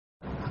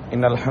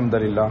إن الحمد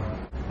لله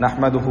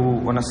نحمده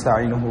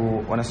ونستعينه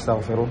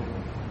ونستغفره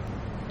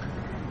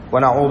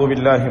ونعوذ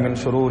بالله من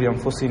شرور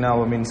أنفسنا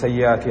ومن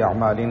سيئات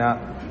أعمالنا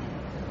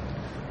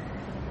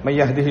من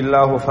يهده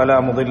الله فلا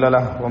مضل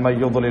له ومن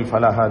يضلل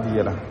فلا هادي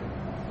له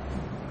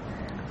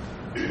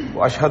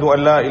وأشهد أن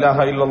لا إله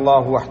إلا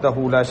الله وحده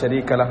لا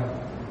شريك له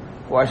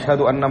وأشهد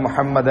أن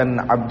محمدا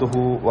عبده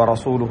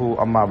ورسوله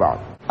أما بعد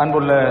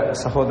அன்புள்ள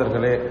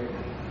சகோதரர்களே,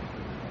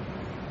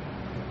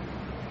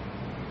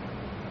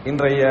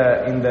 இன்றைய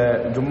இந்த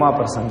ஜும்மா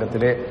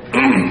பிரசங்கத்திலே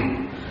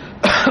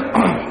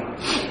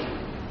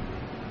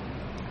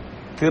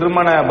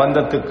திருமண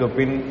பந்தத்துக்கு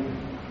பின்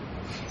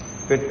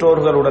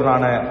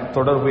பெற்றோர்களுடனான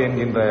தொடர்பு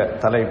என்கின்ற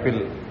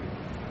தலைப்பில்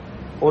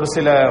ஒரு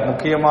சில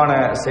முக்கியமான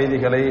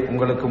செய்திகளை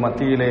உங்களுக்கு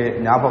மத்தியிலே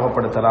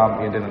ஞாபகப்படுத்தலாம்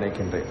என்று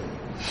நினைக்கின்றேன்.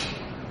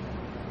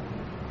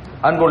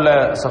 அன்புள்ள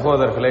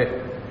சகோதரர்களே,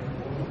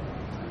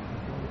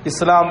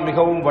 இஸ்லாம்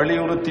மிகவும்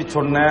வலியுறுத்தி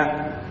சொன்ன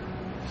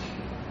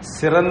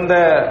சிறந்த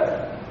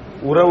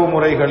உறவு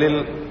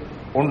முறைகளில்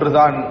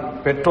ஒன்றுதான்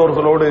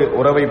பெற்றோர்களோடு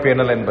உறவை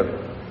பேணல் என்பது.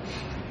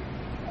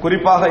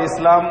 குறிப்பாக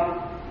இஸ்லாம்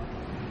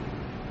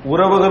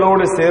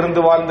உறவுகளோடு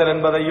சேர்ந்து வாழ்ந்தல்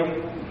என்பதையும்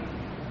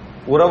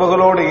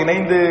உறவுகளோடு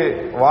இணைந்து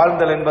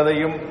வாழ்ந்தல்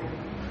என்பதையும்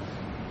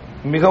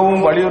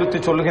மிகவும்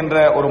வலியுறுத்தி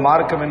சொல்கின்ற ஒரு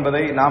மார்க்கம்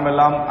என்பதை நாம்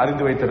எல்லாம்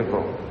அறிந்து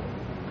வைத்திருக்கிறோம்.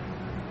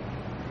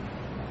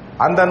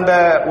 அந்தந்த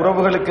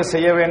உறவுகளுக்கு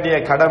செய்ய வேண்டிய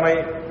கடமை,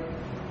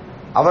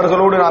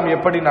 அவர்களோடு நாம்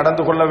எப்படி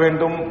நடந்து கொள்ள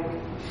வேண்டும்,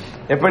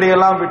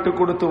 எப்படியெல்லாம் விட்டுக்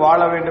கொடுத்து வாழ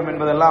வேண்டும்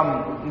என்பதெல்லாம்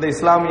இந்த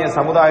இஸ்லாமிய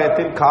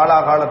சமுதாயத்தில்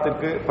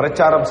காலாகாலத்திற்கு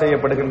பிரச்சாரம்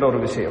செய்யப்படுகின்ற ஒரு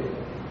விஷயம்.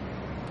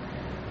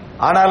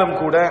 ஆனாலும்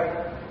கூட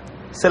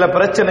சில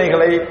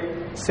பிரச்சனைகளை,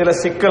 சில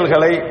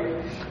சிக்கல்களை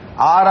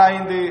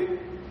ஆராய்ந்து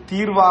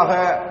தீர்வாக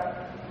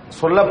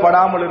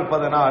சொல்லப்படாமல்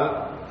இருப்பதனால்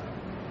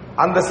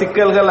அந்த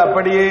சிக்கல்கள்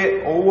அப்படியே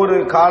ஒவ்வொரு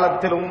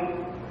காலத்திலும்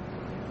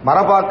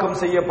மரபாக்கம்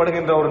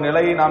செய்யப்படுகின்ற ஒரு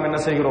நிலையை நாம் என்ன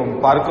செய்கிறோம்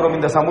பார்க்கிறோம்.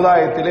 இந்த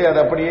சமுதாயத்திலே அது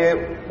அப்படியே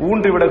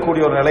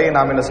ஊன்றிவிடக்கூடிய ஒரு நிலையை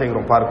நாம் என்ன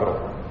செய்கிறோம் பார்க்கிறோம்.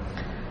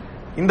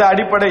 இந்த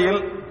அடிப்படையில்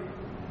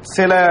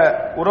சில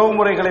உறவு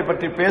முறைகளை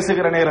பற்றி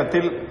பேசுகிற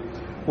நேரத்தில்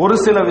ஒரு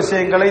சில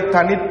விஷயங்களை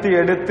தனித்து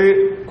எடுத்து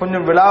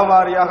கொஞ்சம்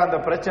விலாவாரியாக அந்த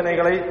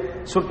பிரச்சனைகளை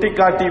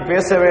சுட்டிக்காட்டி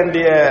பேச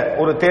வேண்டிய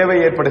ஒரு தேவை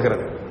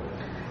ஏற்படுகிறது.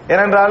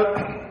 ஏனென்றால்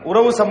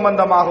உறவு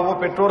சம்பந்தமாகவோ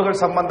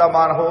பெற்றோர்கள்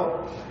சம்பந்தமாகவோ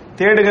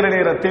தேடுகிற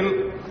நேரத்தில்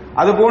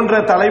அதுபோன்ற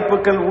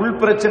தலைப்புகள், உள்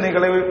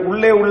பிரச்சனைகளை,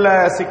 உள்ளே உள்ள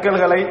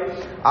சிக்கல்களை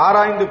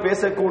ஆராய்ந்து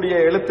பேசக்கூடிய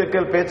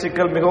எழுத்துக்கள்,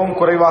 பேச்சுக்கள் மிகவும்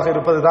குறைவாக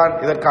இருப்பதுதான்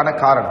இதற்கான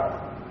காரணம்.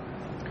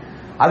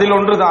 அதில்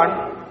ஒன்றுதான்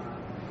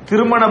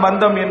திருமண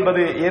பந்தம்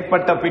என்பது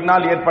ஏற்பட்ட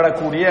பின்னால்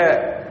ஏற்படக்கூடிய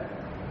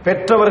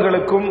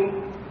பெற்றவர்களுக்கும்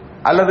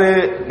அல்லது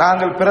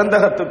நாங்கள்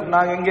பிறந்தகத்துக்கும்,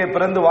 நாங்கள் எங்கே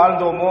பிறந்து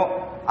வாழ்ந்தோமோ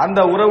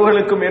அந்த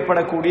உறவுகளுக்கும்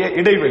ஏற்படக்கூடிய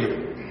இடைவெளி.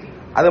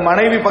 அது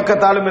மனைவி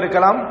பக்கத்தாலும்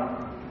இருக்கலாம்,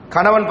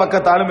 கணவன்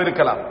பக்கத்தாலும்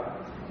இருக்கலாம்.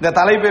 இந்த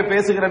தலைப்பை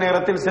பேசுகிற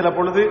நேரத்தில் சில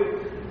பொழுது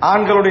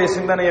ஆண்களுடைய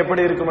சிந்தனை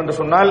எப்படி இருக்கும் என்று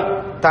சொன்னால்,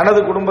 தனது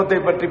குடும்பத்தை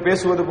பற்றி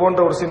பேசுவது போன்ற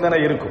ஒரு சிந்தனை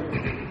இருக்கும்.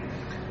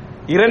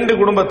 இரண்டு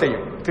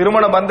குடும்பத்தையும்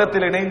திருமண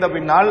பந்தத்தில் இணைந்த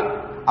பின்னால்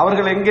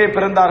அவர்கள் எங்கே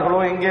பிறந்தார்களோ,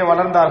 எங்கே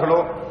வளர்ந்தார்களோ,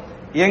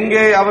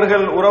 எங்கே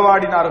அவர்கள்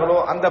உறவாடினார்களோ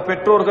அந்த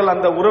பெற்றோர்கள்,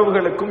 அந்த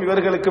உறவுகளுக்கும்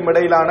இவர்களுக்கும்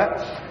இடையிலான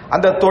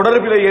அந்த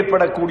தொடர்பில்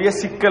ஏற்படக்கூடிய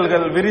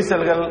சிக்கல்கள்,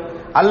 விரிசல்கள்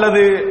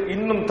அல்லது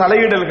இன்னும்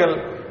தலையிடல்கள்,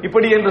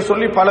 இப்படி என்று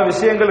சொல்லி பல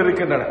விஷயங்கள்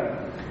இருக்கின்றன.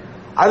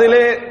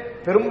 அதிலே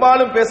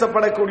பெரும்பாலும்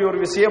பேசப்படக்கூடிய ஒரு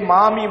விஷயம்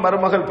மாமி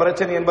மருமகள்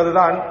பிரச்சனை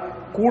என்பதுதான்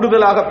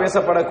கூடுதலாக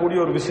பேசப்படக்கூடிய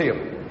ஒரு விஷயம்.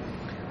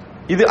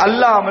 இது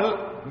அல்லாமல்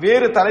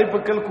வேறு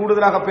தலைப்புகள்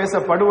கூடுதலாக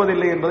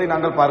பேசப்படுவதில்லை என்பதை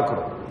நாங்கள்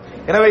பார்க்கிறோம்.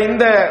 எனவே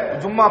இந்த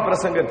ஜும்மா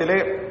பிரசங்கத்திலே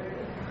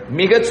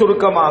மிக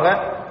சுருக்கமாக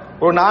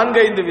ஒரு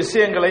 4-5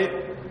 விஷயங்களை,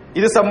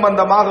 இது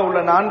சம்பந்தமாக உள்ள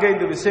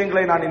 4-5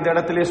 விஷயங்களை நான் இந்த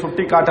இடத்திலே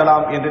சுட்டி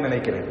காட்டலாம் என்று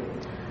நினைக்கிறேன்.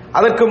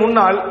 அதற்கு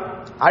முன்னால்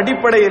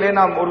அடிப்படையிலே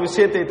நாம் ஒரு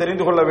விஷயத்தை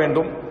தெரிந்து கொள்ள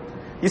வேண்டும்.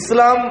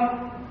 இஸ்லாம்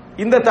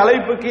இந்த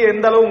தலைப்புக்கு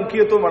எந்த அளவு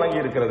முக்கியத்துவம் வழங்கி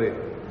இருக்கிறது,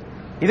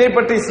 இதை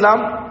பற்றி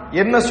இஸ்லாம்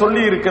என்ன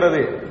சொல்லி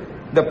இருக்கிறது,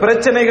 இந்த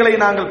பிரச்சனைகளை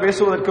நாங்கள்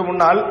பேசுவதற்கு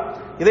முன்னால்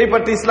இதை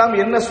பற்றி இஸ்லாம்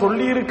என்ன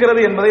சொல்லி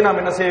இருக்கிறது என்பதை நாம்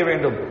என்ன செய்ய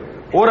வேண்டும்,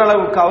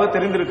 ஓரளவுக்காக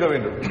தெரிந்திருக்க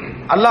வேண்டும்.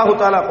 அல்லாஹு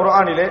தஆலா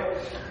குர்ஆனிலே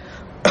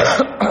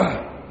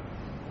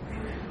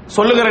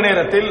சொல்லுகிற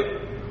நேரத்தில்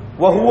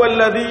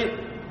வஹுவல்லதி,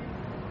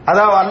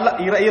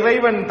 அதாவது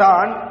இறைவன்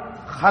தான்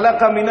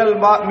ஹலக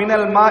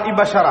மினல் மாஇ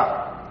பஷரா,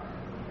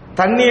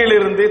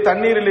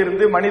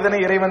 தண்ணீரிலிருந்து மனிதனை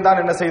இறைவன் தான்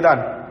என்ன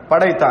செய்தான்,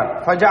 படைத்தான்.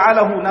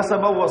 ஃபஜஅலஹு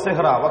நஸப வ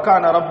ஸிஹ்ரா வ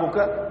கான ரப்புக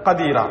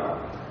கதீரா.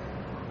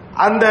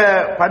 அந்த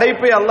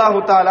படைப்பை அல்லாஹு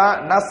தஆலா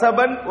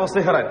நஸபன் வ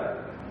ஸிஹ்ரன்,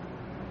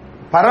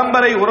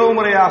 பரம்பரை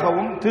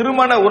உறவுமுறையாகவும்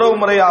திருமண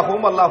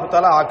உறவுமுறையாகவும் அல்லாஹு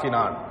தஆலா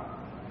ஆக்கினான்.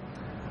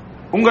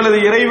 உங்களது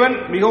இறைவன்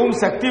மிகவும்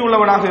சக்தி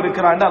உள்ளவனாக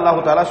இருக்கிறான் என்று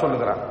அல்லாஹு தஆலா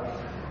சொல்லுகிறான்.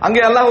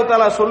 அங்கே அல்லாஹு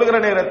தஆலா சொல்லுகிற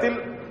நேரத்தில்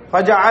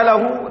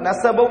ஃபஜஅலஹு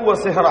நஸப வ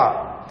ஸிஹ்ரா,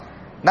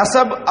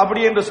 நஸப்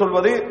அப்படி என்று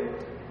சொல்வது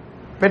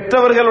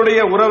பெற்றவர்களுடைய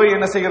உறவை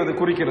என்ன செய்கிறது,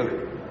 குறிக்கிறது.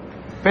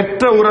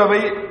 பெற்ற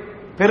உறவை,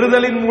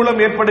 பெறுதலின் மூலம்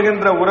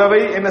ஏற்படுகின்ற உறவை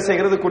என்ன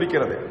செய்கிறது,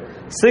 குறிக்கிறது.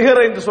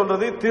 சிஹர் என்று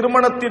சொல்றது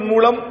திருமணத்தின்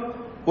மூலம்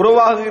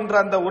உறவாகுகின்ற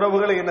அந்த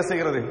உறவுகளை என்ன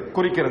செய்கிறது,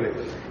 குறிக்கிறது.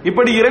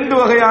 இப்படி இரண்டு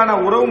வகையான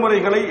உறவு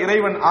முறைகளை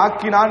இறைவன்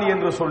ஆக்கினான்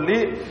என்று சொல்லி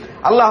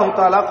அல்லாஹ்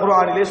தஆலா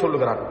குர்ஆனிலே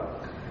சொல்லுகிறான்.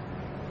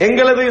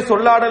 எங்களது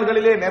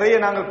சொல்லாடல்களிலே நிறைய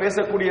நாங்கள்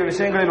பேசக்கூடிய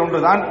விஷயங்களில்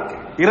ஒன்றுதான்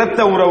இரத்த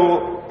உறவு,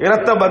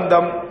 இரத்த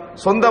பந்தம்,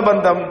 சொந்த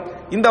பந்தம்.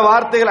 இந்த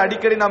வார்த்தைகள்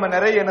அடிக்கடி நாம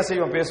நிறைய என்ன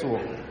செய்வோம்,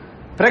 பேசுவோம்.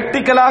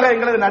 பிராக்டிக்கலாக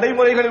எங்களது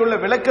நடைமுறைகளில் உள்ள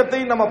விளக்கத்தை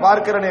நம்ம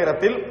பார்க்கிற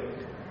நேரத்தில்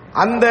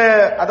அந்த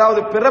அதாவது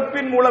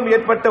பிறப்பின் மூலம்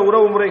ஏற்பட்ட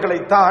உறவு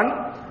முறைகளைத்தான்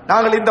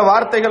நாங்கள் இந்த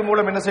வார்த்தைகள்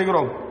மூலம் என்ன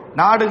செய்கிறோம்,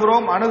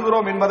 நாடுகிறோம்,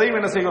 அணுகிறோம் என்பதையும்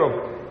என்ன செய்கிறோம்,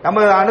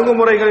 நமது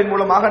அணுகுமுறைகளின்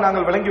மூலமாக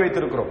நாங்கள் விளங்கி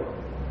வைத்திருக்கிறோம்.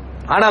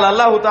 ஆனால்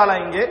அல்லாஹ் தஆலா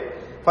இங்கே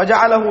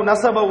ஃபஜஅலஹு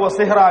நஸப வ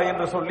சிஹ்ரா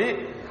என்று சொல்லி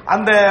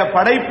அந்த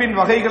படைப்பின்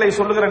வகைகளை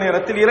சொல்லுகிற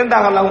நேரத்தில்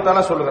இரண்டாக அல்லாஹ்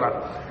தஆலா சொல்லுகிறான்.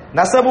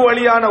 நஸபு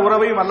வழியான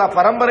உறவையும் அல்லாஹ்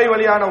பரம்பரை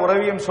வழியான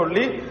உறவையும்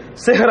சொல்லி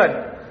சிஹ்ரன்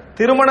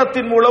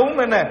திருமணத்தின் மூலமும்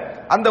என்ன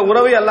அந்த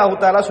உறவை அல்லாஹ்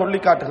தஆலா சொல்லி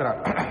காட்டுகிறான்.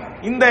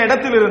 இந்த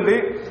இடத்திலிருந்து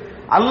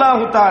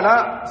அல்லாஹ் தஆலா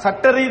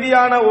சட்ட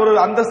ரீதியான ஒரு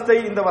அந்தஸ்தை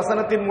இந்த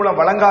வசனத்தின் மூலம்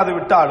வழங்காது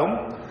விட்டாலும்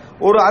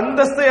ஒரு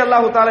அந்தஸ்தை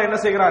அல்லாஹ் தஆலா என்ன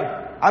செய்கிறான்,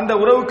 அந்த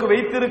உறவுக்கு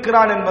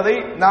வைத்திருக்கிறான் என்பதை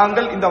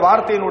நாங்கள் இந்த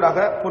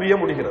வார்த்தையினூடாக புரிய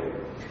முடிகிறது.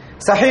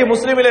 சஹீஹ்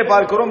முஸ்லிமிலே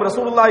பார்க்கிறோம்,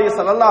 ரசூலுல்லாஹி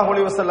ஸல்லல்லாஹு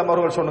அலைஹி வஸல்லம்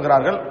அவர்கள்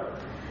சொல்கிறார்கள்,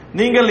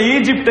 நீங்கள்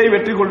ஈஜிப்டை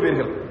வெற்றி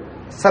கொள்வீர்கள்,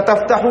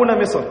 சதஃப்தஹூன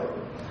மிஸ்ர்,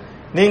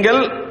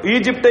 நீங்கள்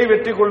ஈஜிப்டை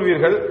வெற்றி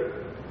கொள்வீர்கள்.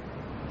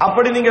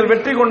 அப்படி நீங்கள்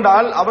வெற்றி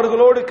கொண்டால்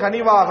அவர்களோடு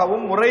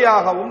கனிவாகவும்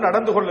முறையாகவும்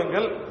நடந்து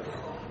கொள்ளுங்கள்.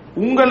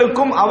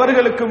 உங்களுக்கும்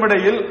அவர்களுக்கும்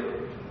இடையில்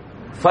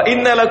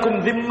ஃபஇன்ன லகும்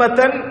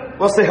திம்மத்தன்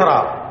வ சிஹ்ரா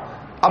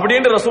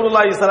அப்படின்னு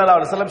ரசூலுல்லாஹி ஸல்லல்லாஹு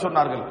அலைஹி வஸல்லம்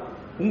சொன்னார்கள்.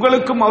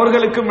 உங்களுக்கும்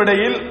அவர்களுக்கும்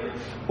இடையில்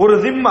ஒரு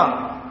திம்மா,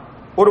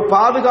 ஒரு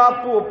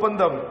பாதுகாப்பு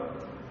ஒப்பந்தம்,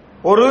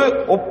 ஒரு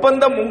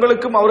ஒப்பந்தம்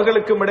உங்களுக்கும்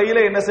அவர்களுக்கும்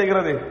இடையிலே என்ன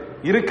செய்கிறது,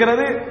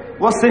 இருக்கிறது.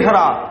 வ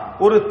சிஹ்ரா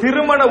ஒரு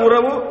திருமண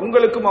உறவு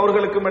உங்களுக்கும்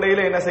அவர்களுக்கும்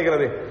இடையிலே என்ன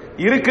செய்கிறது,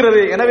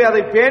 இருக்கிறது. எனவே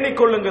அதை பேணிக்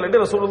கொள்ளுங்கள்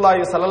என்று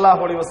ரசூலுல்லாஹி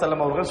ஸல்லல்லாஹு அலைஹி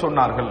வஸல்லம் அவர்கள்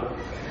சொன்னார்கள்.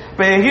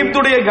 இப்ப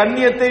எகிப்துடைய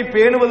கண்ணியத்தை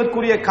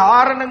பேணுவதற்குரிய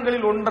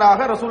காரணங்களில்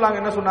ஒன்றாக ரசூலுல்லாஹ்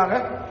என்ன சொன்னாங்க,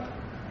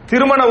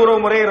 திருமண உறவு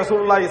முறையை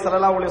ரசூலுல்லாஹி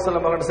ஸல்லல்லாஹு அலைஹி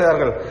வஸல்லம் அவர்கள்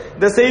செய்தார்கள்.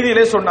 இந்த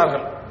செய்தியிலே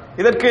சொன்னார்கள்.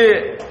 இதற்கு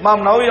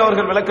இமாம் நவவி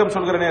அவர்கள் விளக்கம்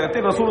சொல்கிற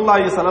நேரத்தில்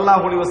ரசூலுல்லாஹி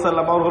ஸல்லல்லாஹு அலைஹி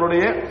வஸல்லம்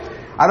அவர்களுடைய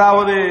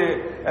அதாவது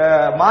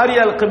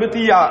மாரியா அல்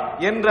கிபித்தியா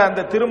என்ற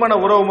அந்த திருமண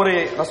உறவு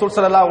முறையை ரசூல்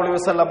ஸல்லல்லாஹு அலைஹி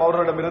வஸல்லம்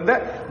அவர்களிடம் இருந்த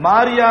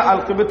மாரியா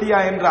அல் கிபித்தியா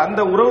என்ற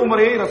அந்த உறவு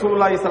முறையை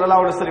ரசூலுல்லாஹி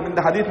ஸல்லல்லாஹு அலைஹி வஸல்லம்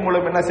இந்த ஹதீஸ்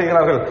மூலம் என்ன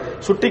செய்கிறார்கள்,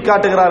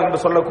 சுட்டிக்காட்டுகிறார்கள்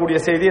என்று சொல்லக்கூடிய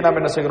செய்தியை நாம்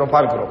என்ன செய்கிறோம்,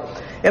 பார்க்கிறோம்.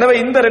 எனவே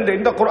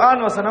இந்த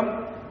குர்ஆன் வசனம்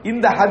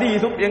இந்த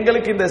ஹதீஸும்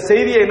எங்களுக்கு இந்த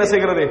செய்தியை என்ன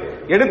செய்கிறது,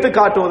 எடுத்து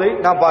காட்டுவதை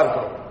நாம்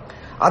பார்க்கிறோம்.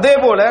 அதே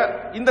போல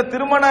இந்த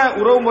திருமண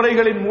உறவு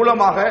முறைகளின்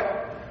மூலமாக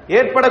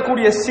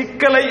ஏற்படக்கூடிய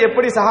சிக்கலை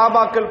எப்படி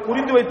சஹாபாக்கள்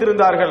புரிந்து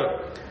வைத்திருந்தார்கள்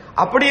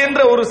அப்படி என்ற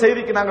ஒரு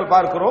செய்திக்கு நாங்கள்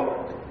பார்க்கிறோம்.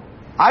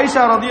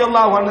 ஆயிஷா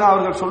ரலியல்லாஹு அன்ஹா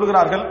அவர்கள்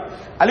சொல்லுகிறார்கள்,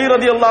 அலி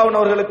ரலியல்லாஹு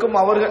அன்ஹு அவர்களுக்கும்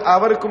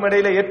அவருக்கும்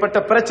இடையில ஏற்பட்ட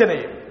பிரச்சனை.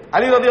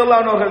 அலி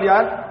ரலியல்லாஹு அன்ஹு அவர்கள்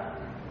யார்?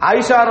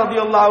 ஆயிஷா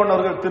ரலியல்லாஹு அன்ஹா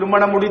அவர்கள்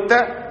திருமணம் முடித்த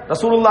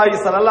ரசூலுல்லாஹி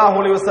ஸல்லல்லாஹு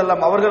அலைஹி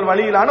வஸல்லம் அவர்கள்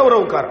வழியிலான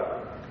உறவுக்காரர்.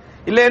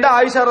 இல்லைன்னா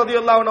ஆயிஷா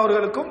ரலியல்லாஹு அன்ஹா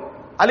அவர்களுக்கும்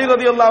அலி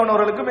ரலியல்லாஹு அன்ஹு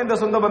அவர்களுக்கும் எந்த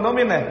சொந்த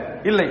பந்தமும் என்ன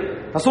இல்லை.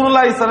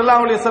 ரசூலுல்லாஹி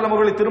ஸல்லல்லாஹு அலைஹி வஸல்லம்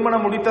அவர்களை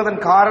திருமணம் முடித்ததன்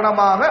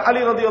காரணமாக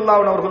அலி ரலியல்லாஹு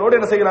அன்ஹு அவர்களோடு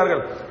என்ன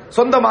செய்கிறார்கள்,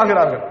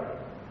 சொந்தமாகிறார்கள்.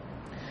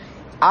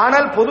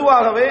 ஆனால்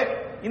பொதுவாகவே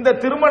இந்த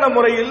திருமண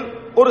முறையில்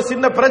ஒரு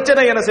சின்ன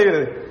பிரச்சனை என்ன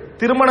செய்கிறது,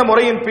 திருமண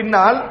முறையின்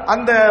பின்னால்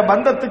அந்த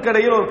பந்தத்துக்கு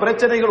இடையில் ஒரு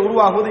பிரச்சனைகள்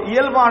உருவாகுவது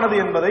இயல்பானது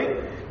என்பதை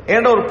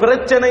என்ற ஒரு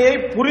பிரச்சனையை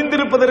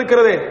புரிந்திருப்பது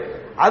இருக்கிறதே,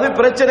 அது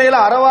பிரச்சனையில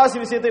அறவாசி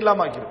விஷயத்தை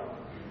இல்லாமக்கிறது.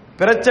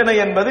 பிரச்சனை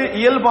என்பது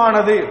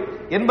இயல்பானது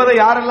என்பதை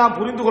யாரெல்லாம்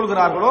புரிந்து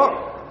கொள்கிறார்களோ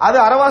அது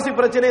அறவாசி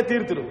பிரச்சனையை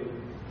தீர்த்திடும்.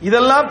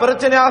 இதெல்லாம்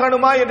பிரச்சனை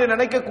ஆகணுமா என்று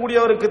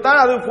நினைக்கக்கூடியவருக்கு தான்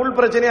அது ஃபுல்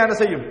பிரச்சனையான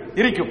செய்யும்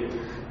இருக்கும்.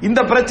 இந்த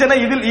பிரச்சனை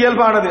இதில்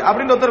இயல்பானது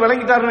அப்படின்னு ஒருத்தர்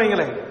விளங்கிட்டாருன்னு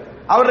வைங்களேன்,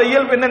 அவருடைய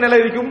இயல்பு என்ன நிலை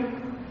இருக்கும்,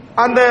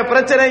 அந்த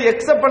பிரச்சனையை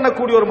எக்ஸெப்ட்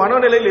பண்ணக்கூடிய ஒரு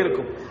மனநிலையில்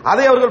இருக்கும்.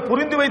 அதை அவர்கள்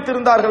புரிந்து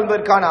வைத்திருந்தார்கள்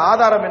என்பதற்கான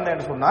ஆதாரம் என்ன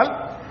என்று சொன்னால்,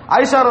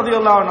 ஆயிஷா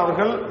ரலியல்லாஹு அன்ஹா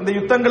அவர்கள் இந்த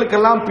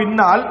யுத்தங்களுக்கெல்லாம்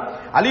பின்னால்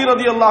அலி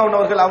ரலியல்லாஹு அன்ஹு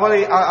அவர்கள்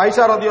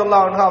ஆயிஷா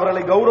ரலியல்லாஹு அன்ஹா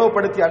அவர்களை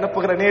கௌரவப்படுத்தி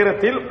அனுப்புகிற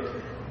நேரத்தில்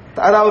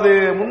அதாவது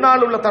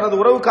முன்னால் உள்ள தனது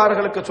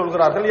உறவுக்காரர்களுக்கு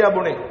சொல்கிறார்கள், யா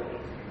புனே,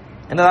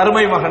 எனது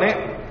அருமை மகனே,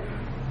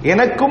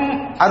 எனக்கும்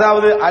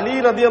அதாவது அலி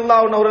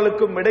ரலியல்லாஹு அன்ஹு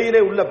அவர்களுக்கும்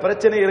இடையிலே உள்ள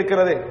பிரச்சனை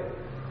இருக்கிறது.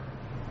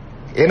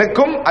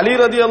 எனக்கும் அலி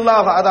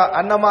ரலியல்லாஹு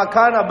அன்னமா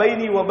கான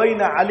பைனி வ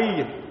பைன அலி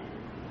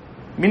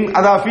மின்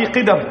அதா ஃபீ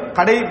கிதம்,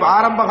 கடை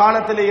ஆரம்ப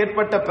காலத்திலே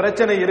ஏற்பட்ட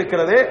பிரச்சனை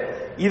இருக்கிறது.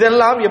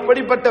 இதெல்லாம்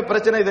எப்படிப்பட்ட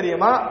பிரச்சனை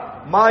தெரியுமா,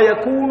 மா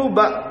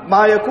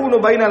யகூனு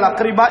பைனல்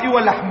அக்ரிபாஇ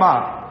வல் அஹ்மா,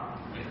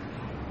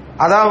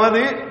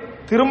 அதாவது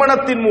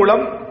திருமணத்தின்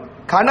மூலம்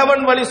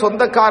கணவன் வழி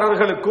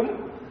சொந்தக்காரர்களுக்கும்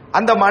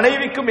அந்த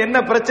மனைவிக்கும் என்ன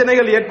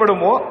பிரச்சனைகள்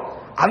ஏற்படுமோ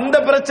அந்த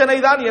பிரச்சனை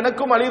தான்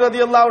எனக்கும் அலி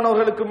ரலியல்லாஹு அன்ஹு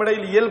அவர்களுக்கும்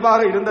இடையில்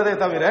இயல்பாக இருந்ததே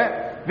தவிர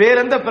வேற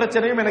எந்த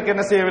பிரச்சனையும் எனக்கு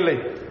என்ன செய்யவில்லை,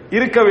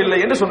 இருக்கவில்லை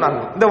என்று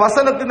சொன்னார்கள். இந்த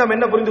வசனத்தை நாம்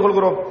என்ன புரிந்து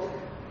கொள்கிறோம்,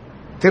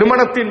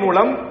 திருமணத்தின்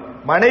மூலம்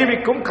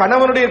மனைவிக்கும்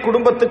கணவனுடைய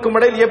குடும்பத்துக்கும்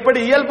இடையில் எப்படி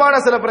இயல்பான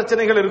சில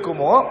பிரச்சனைகள்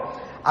இருக்குமோ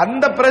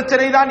அந்த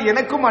பிரச்சனை தான்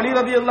எனக்கும் அலி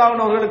ரலியல்லாஹு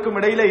அன்ஹு அவர்களுக்கும்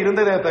இடையிலே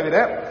இருந்ததே தவிர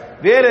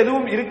வேற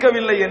எதுவும்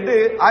இருக்கவில்லை என்று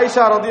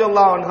ஆயிஷா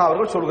ரலியல்லாஹு அன்ஹா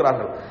அவர்கள்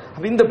சொல்கிறார்கள்.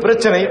 இந்த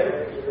பிரச்சனை,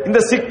 இந்த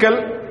சிக்கல்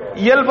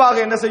இயல்பாக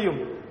என்ன செய்யும்,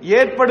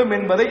 ஏற்படும்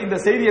என்பதை இந்த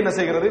செய்தி என்ன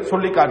செய்கிறது,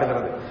 சொல்லி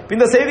காட்டுகிறது.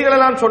 இந்த செய்திகளை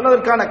நான்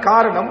சொன்னதற்கான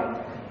காரணம்,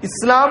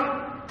 இஸ்லாம்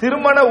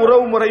திருமண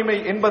உறவு முறைமை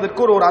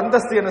என்பதற்கு ஒரு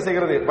அந்தஸ்து என்ன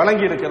செய்கிறது,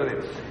 வழங்கி இருக்கிறது.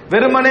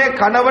 வெறுமனே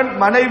கணவன்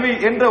மனைவி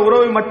என்ற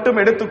உறவை மட்டும்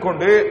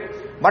எடுத்துக்கொண்டு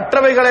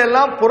மற்றவைகளை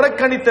எல்லாம்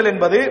புறக்கணித்தல்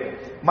என்பது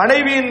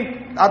மனைவியின்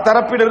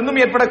தரப்பிலிருந்தும்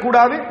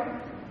ஏற்படக்கூடாது,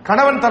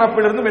 கணவன்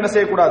தரப்பிலிருந்தும் என்ன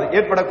செய்யக்கூடாது,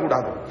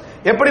 ஏற்படக்கூடாது.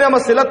 எப்படி நம்ம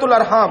சிலத்துல்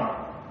அர்ஹாம்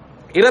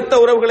இரத்த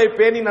உறவுகளை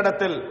பேணி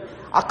நடத்தல்,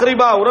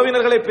 அக்ரிபா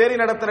உறவினர்களை பேணி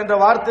நடத்தல் என்ற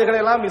வார்த்தைகளை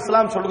எல்லாம்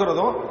இஸ்லாம்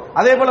சொல்கிறதோ,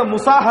 அதே போல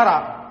முசாஹரா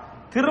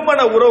திருமண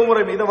உறவு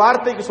முறை, இந்த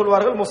வார்த்தைக்கு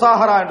சொல்வார்கள்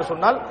முசாஹரா என்று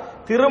சொன்னால்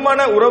திருமண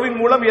உறவின்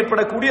மூலம்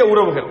ஏற்படக்கூடிய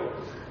உறவுகள்.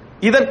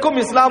 இதற்கும்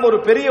இஸ்லாம் ஒரு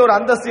பெரிய ஒரு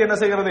அந்தஸ்து என்ன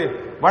செய்கிறது,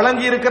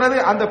 வழங்கி இருக்கிறது.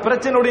 அந்த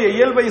பிரச்சனையுடைய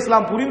இயல்பை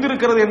இஸ்லாம்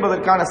புரிந்திருக்கிறது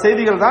என்பதற்கான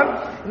செய்திகள் தான்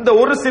இந்த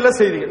ஒரு சில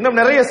செய்திகள். இன்னும்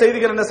நிறைய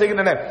செய்திகள் என்ன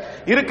செய்கின்றன,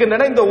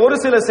 இருக்கின்றன. இந்த ஒரு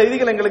சில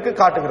செய்திகள் எங்களுக்கு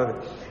காட்டுகிறது.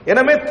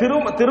 எனவே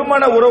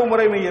திருமண உறவு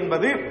முறைமை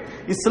என்பது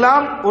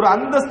இஸ்லாம் ஒரு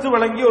அந்தஸ்து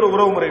வழங்கிய ஒரு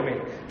உறவு முறைமை.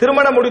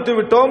 திருமணம் முடித்து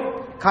விட்டோம்,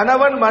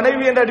 கணவன்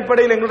மனைவி என்ற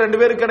அடிப்படையில் எங்கள் ரெண்டு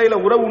பேருக்கு இடையில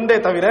உறவு உண்டே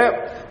தவிர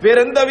வேற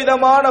எந்த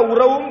விதமான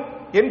உறவும்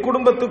என்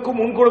குடும்பத்துக்கும்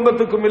உன்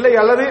குடும்பத்துக்கும் இல்லை,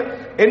 அல்லது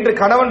என்று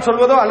கணவன்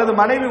சொல்வதோ அல்லது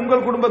மனைவி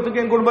உங்கள்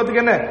குடும்பத்துக்கு என்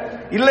குடும்பத்துக்கு என்ன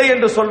இல்லை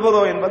என்று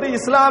சொல்வதோ என்பது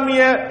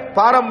இஸ்லாமிய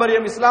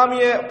பாரம்பரியம்,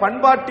 இஸ்லாமிய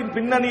பண்பாட்டின்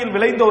பின்னணியில்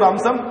விளைந்த ஒரு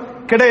அம்சம்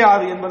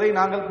கிடையாது என்பதை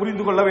நாங்கள்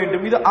புரிந்து கொள்ள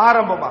வேண்டும். இது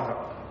ஆரம்பமாக.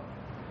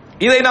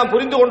 இதை நாம்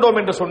புரிந்து கொண்டோம்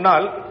என்று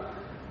சொன்னால்,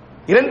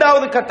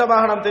 இரண்டாவது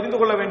கட்டமாக நாம் தெரிந்து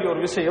கொள்ள வேண்டிய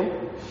ஒரு விஷயம்,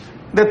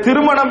 இந்த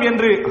திருமணம்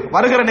என்று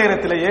வருகிற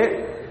நேரத்திலேயே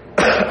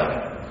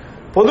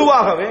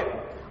பொதுவாகவே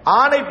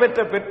ஆணை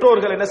பெற்ற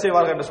பெற்றோர்கள் என்ன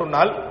செய்வார்கள் என்று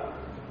சொன்னால்,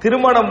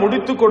 திருமணம்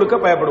முடித்துக் கொடுக்க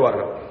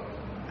பயப்படுவார்கள்.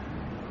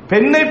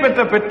 பெண்ணை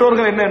பெற்ற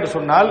பெற்றோர்கள் என்ன என்று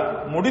சொன்னால்,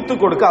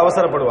 முடித்துக் கொடுக்க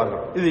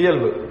அவசரப்படுவார்கள். இது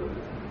இயல்பு.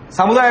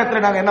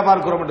 சமுதாயத்தில் நாங்கள் என்ன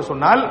பார்க்கிறோம் என்று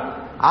சொன்னால்,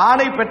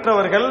 ஆணை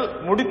பெற்றவர்கள்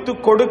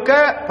முடித்துக் கொடுக்க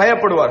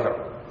பயப்படுவார்கள்,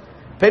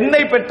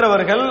 பெண்ணை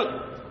பெற்றவர்கள்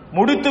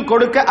முடித்துக்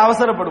கொடுக்க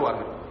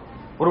அவசரப்படுவார்கள்.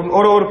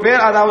 ஒரு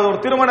பேர், அதாவது ஒரு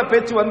திருமண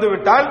பேச்சு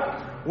வந்துவிட்டால்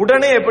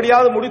உடனே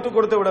எப்படியாவது முடித்துக்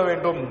கொடுத்து விட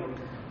வேண்டும்.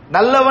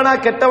 நல்லவனா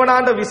கெட்டவனா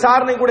என்ற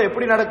விசாரணை கூட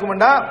எப்படி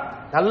நடக்கும்டா,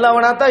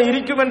 நல்லவனா தான்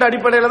இருக்கும் என்ற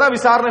அடிப்படையில் தான்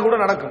விசாரணை கூட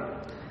நடக்கும்.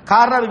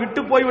 காரணம், அது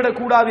விட்டு போய்விடக்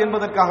கூடாது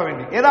என்பதற்காக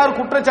வேண்டி. ஏதாவது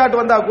குற்றச்சாட்டு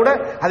வந்தா கூட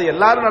அது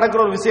எல்லாரும் நடக்கிற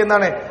ஒரு விஷயம்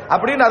தானே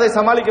அப்படின்னு அதை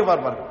சமாளிக்க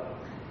பார்ப்பார்கள்.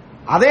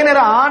 அதே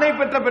நேரம் ஆணை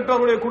பெற்ற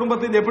பெற்றோருடைய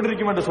குடும்பத்தில் எப்படி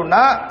இருக்கும் என்று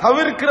சொன்னா,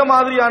 தவிர்க்கிற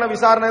மாதிரியான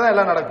விசாரணை தான்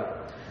எல்லாம் நடக்கும்.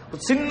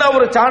 சின்ன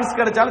ஒரு சான்ஸ்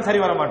கிடைச்சாலும்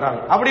சரி வர மாட்டாங்க.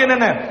 அப்படி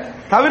என்ன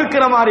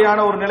தவிர்க்கிற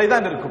மாதிரியான ஒரு நிலை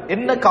தான் இருக்கும்.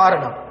 என்ன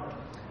காரணம்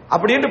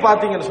அப்படின்னு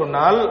பாத்தீங்கன்னு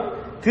சொன்னால்,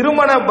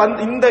 திருமண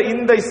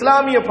இந்த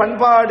இஸ்லாமிய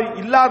பண்பாடு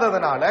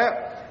இல்லாததனால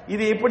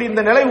இது இப்படி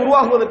இந்த நிலை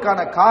உருவாகுவதற்கான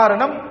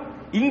காரணம்,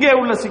 இங்கே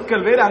உள்ள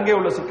சிக்கல் வேறு, அங்கே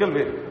உள்ள சிக்கல்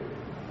வேறு.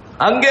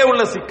 அங்கே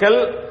உள்ள சிக்கல்,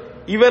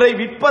 இவரை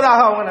விற்பதாக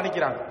அவங்க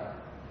நினைக்கிறாங்க.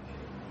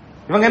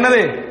 இவங்க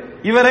என்னது,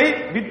 இவரை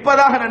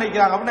விற்பதாக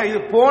நினைக்கிறாங்க. அப்படின்னா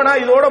இது போனா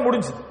இதோட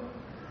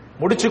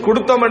முடிச்சு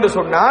கொடுத்தோம் என்று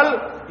சொன்னால்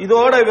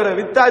இதோட இவரை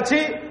வித்தாச்சு,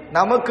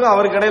 நமக்கு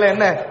அவருக்கு இடையில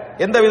என்ன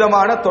எந்த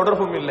விதமான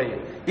தொடர்பும் இல்லை.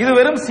 இது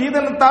வெறும்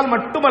சீதனத்தால்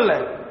மட்டுமல்ல,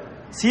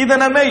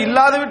 சீதனமே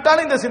இல்லாது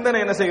விட்டாலும் இந்த சிந்தனை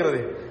என்ன செய்கிறது,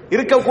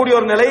 இருக்கக்கூடிய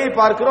ஒரு நிலையை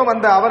பார்க்கிறோம்.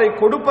 அந்த அவரை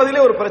கொடுப்பதிலே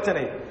ஒரு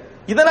பிரச்சனை.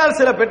 இதனால்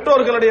சில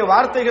பெற்றோர்களுடைய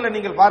வார்த்தைகளை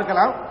நீங்கள்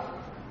பார்க்கலாம்.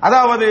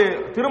 அதாவது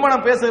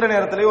திருமணம் பேசுகிற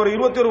நேரத்தில் ஒரு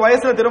 21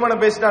 வயசுல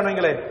திருமணம்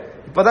பேசிட்டான்னு,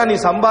 இப்பதான் நீ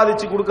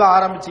சம்பாதிச்சு கொடுக்க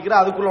ஆரம்பிச்சுக்கிற,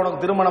 அதுக்குள்ள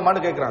உனக்கு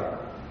திருமணமானு கேட்கிறாங்க.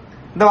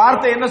 இந்த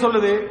வார்த்தை என்ன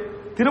சொல்லுது,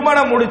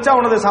 திருமணம் முடிச்சா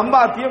உனது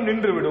சம்பாத்தியம்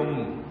நின்று விடும்,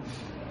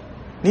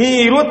 நீ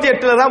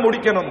 28ல தான்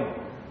முடிக்கணும்.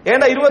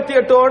 ஏன்னா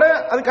 28ஓட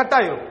அது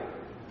கட்டாயிரும்,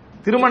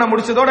 திருமணம்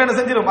முடிச்சதோட என்ன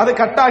செஞ்சிடும், அது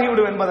கட்டாகி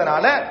விடும்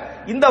என்பதனால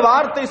இந்த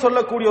வார்த்தை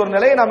சொல்லக்கூடிய ஒரு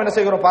நிலையை நாம் என்ன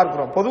செய்கிறோம்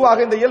பார்க்கிறோம்.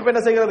 பொதுவாக இந்த இயல்பு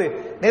என்ன செய்கிறது,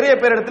 நிறைய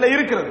பேரிடத்துல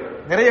இருக்கிறது,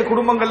 நிறைய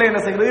குடும்பங்கள்ல என்ன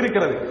செய்கிறது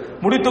இருக்கிறது.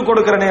 முடித்து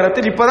கொடுக்கிற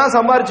நேரத்தில் இப்பதான்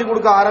சம்பாரிச்சு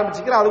கொடுக்க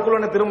ஆரம்பிச்சுக்கிற, அதுக்குள்ள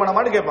என்ன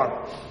திருமணமானு கேட்பாங்க.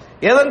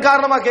 எதன்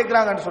காரணமா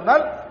கேட்கிறாங்கன்னு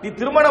சொன்னால், நீ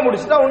திருமணம்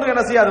முடிச்சுட்டா உனக்கு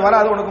என்ன செய்யாது,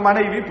 வராது, உனக்கு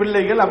மனைவி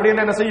பிள்ளைகள்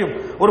அப்படின்னு என்ன செய்யும்,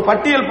 ஒரு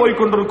பட்டியல் போய்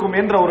கொண்டிருக்கும்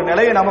என்ற ஒரு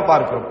நிலையை நாம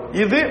பார்க்கிறோம்.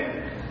 இது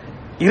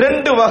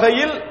 2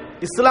 வகையில்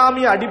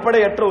இஸ்லாமிய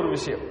அடிப்படையற்ற ஒரு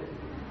விஷயம்,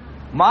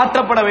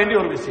 மாற்றப்பட வேண்டிய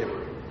ஒரு விஷயம்.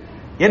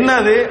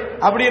 என்னது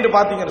அப்படி என்று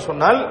பார்த்தீங்கன்னு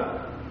சொன்னால்,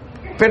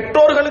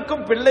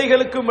 பெற்றோர்களுக்கும்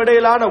பிள்ளைகளுக்கும்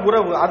இடையிலான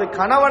உறவு, அது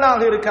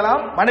கணவனாக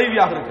இருக்கலாம்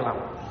மனைவியாக இருக்கலாம்,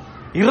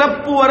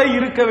 இறப்பு வரை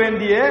இருக்க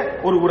வேண்டிய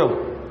ஒரு உறவு.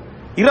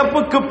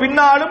 இறப்புக்கு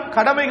பின்னாலும்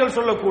கடமைகள்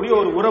சொல்லக்கூடிய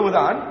ஒரு உறவு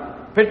தான்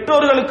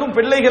பெற்றோர்களுக்கும்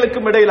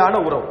பிள்ளைகளுக்கும் இடையிலான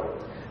உறவு.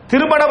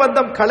 திருமண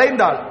பந்தம்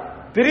கலைந்தால்,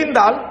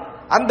 பிரிந்தால்,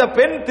 அந்த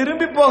பெண்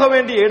திரும்பி போக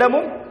வேண்டிய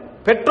இடமும்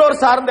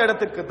பெற்றோர் சார்ந்த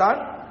இடத்திற்கு தான்,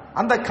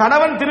 அந்த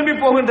கணவன் திரும்பி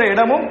போகின்ற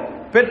இடமும்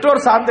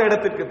பெற்றோர் சார்ந்த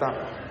இடத்திற்கு தான்.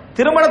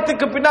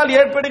 திருமணத்துக்கு பின்னால்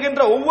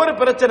ஏற்படுகின்ற ஒவ்வொரு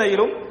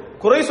பிரச்சனையிலும்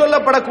குறை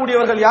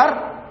சொல்லப்படக்கூடியவர்கள் யார்,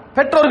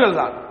 பெற்றோர்கள்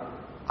தான்.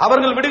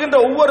 அவர்கள் விடுகின்ற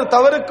ஒவ்வொரு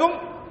தவறுக்கும்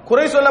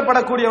குறை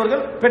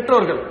சொல்லப்படக்கூடியவர்கள்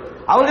பெற்றோர்கள்.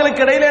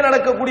 அவர்களுக்கு இடையிலே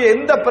நடக்கக்கூடிய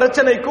எந்த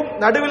பிரச்சனைக்கும்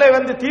நடுவிலே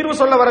வந்து தீர்வு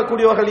சொல்ல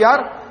வரக்கூடியவர்கள்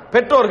யார்,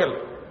 பெற்றோர்கள்.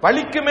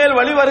 வலிக்கு மேல்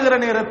வலி வருகிற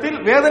நேரத்தில்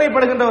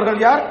வேதனைப்படுகின்றவர்கள்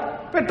யார்,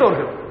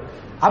 பெற்றோர்கள்.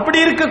 அப்படி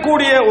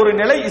இருக்கக்கூடிய ஒரு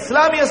நிலை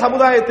இஸ்லாமிய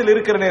சமுதாயத்தில்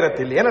இருக்கிற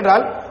நேரத்தில்,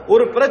 ஏனென்றால்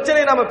ஒரு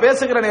பிரச்சனை நாம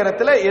பேசுகிற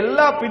நேரத்தில்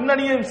எல்லா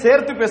பின்னணியையும்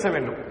சேர்த்து பேச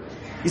வேண்டும்.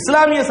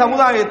 இஸ்லாமிய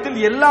சமுதாயத்தில்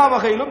எல்லா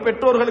வகையிலும்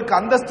பெற்றோர்களுக்கு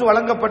அந்தஸ்து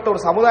வழங்கப்பட்ட ஒரு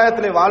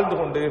சமுதாயத்திலே வாழ்ந்து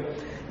கொண்டு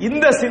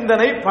இந்த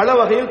சிந்தனை பல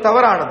வகையில்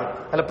தவறானது.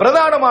 அதுல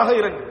பிரதானமாக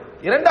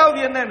இரண்டாவது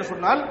என்ன என்று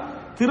சொன்னால்,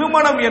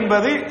 திருமணம்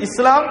என்பது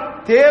இஸ்லாம்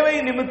தேவை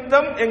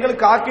நிமித்தம்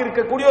எங்களுக்கு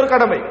ஆக்கியிருக்கக்கூடிய ஒரு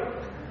கடமை.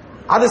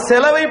 அது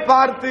செலவை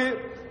பார்த்து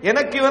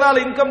எனக்கு இவரால்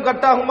இன்கம்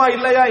கட் ஆகுமா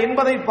இல்லையா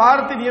என்பதை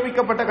பார்த்து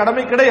நியமிக்கப்பட்ட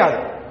கடமை கிடையாது.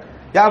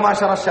 யா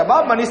மாஷர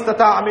ஷபாப் மன்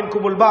இஸ்ததா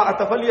மின்குமுல்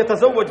பாஅத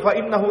ஃபல்யதஸவ்வஜ்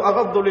ஃபஇன்னஹு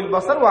அகது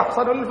லில்பஸர் வ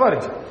அஹ்ஸனு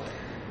லில்ஃபர்ஜ்.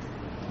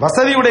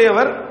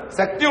 வசதியுடையவர்,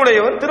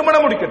 சக்தியுடையவர்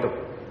திருமணம் முடிக்கட்டும்,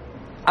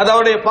 அது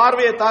அவருடைய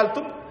பார்வையை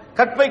தாழ்த்தும்,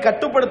 கற்பை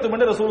கட்டுப்படுத்தும்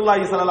என்று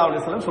ரசூலுல்லாஹி ஸல்லல்லாஹு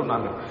அலைஹி வஸல்லம்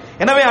சொன்னாங்க.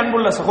 எனவே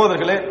அன்புள்ள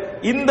சகோதரர்களே,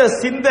 இந்த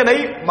சிந்தனை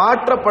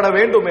மாற்றப்பட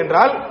வேண்டும்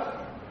என்றால்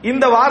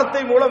இந்த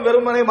வார்த்தை மூலம்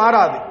வெறுமனே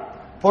மாறாது.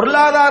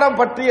 பொருளாதாரம்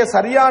பற்றிய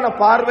சரியான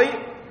பார்வை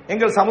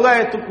எங்கள்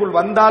சமுதாயத்துக்குள்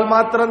வந்தால்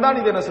மாத்திரம்தான்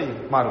இது என்ன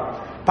செய்யும், மாறும்.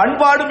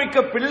 பண்பாடு மிக்க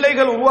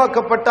பிள்ளைகள்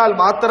உருவாக்கப்பட்டால்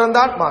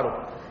மாத்திரம்தான் மாறும்.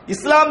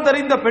 இஸ்லாம்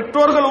தெரிந்த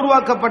பெற்றோர்கள்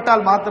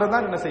உருவாக்கப்பட்டால்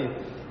மாத்திரம்தான் என்ன செய்யும்,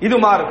 இது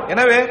மாறும்.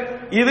 எனவே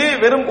இது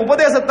வெறும்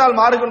உபதேசத்தால்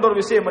மாறுகின்ற ஒரு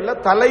விஷயம் அல்ல,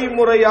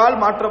 தலைமுறையால்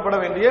மாற்றப்பட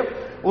வேண்டிய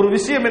ஒரு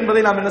விஷயம்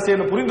என்பதை நாம் என்ன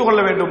செய்யணும், புரிந்து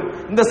கொள்ள வேண்டும்.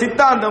 இந்த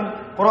சித்தாந்தம்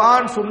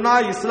குர்ஆன், சுன்னா,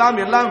 இஸ்லாம்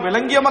எல்லாம்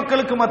விளங்கிய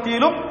மக்களுக்கு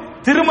மத்தியிலும்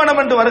திருமணம்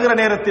என்று வருகிற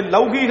நேரத்தில்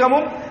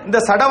லௌகீகமும் இந்த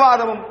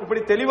சடவாதமும்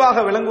இப்படி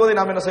தெளிவாக விளங்குவதை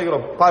நாம் என்ன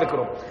செய்கிறோம்,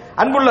 பார்க்கிறோம்.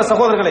 அன்புள்ள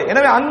சகோதரர்களே,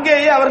 எனவே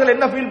அங்கேயே அவர்கள்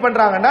என்ன ஃபீல்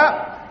பண்றாங்கன்னா,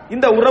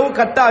 இந்த உறவு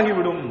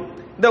கட்டாகிவிடும்,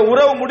 இந்த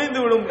உறவு முடிந்து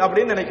விடும்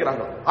அப்படின்னு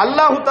நினைக்கிறாங்க.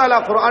 அல்லாஹ் தஆலா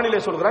குர்ஆனிலே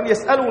சொல்கிறான்,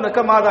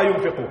 யஸ்அலூனக மாதா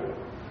யுன்ஃபிகூன்,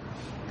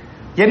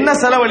 என்ன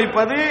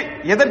செலவழிப்பது,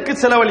 எதற்கு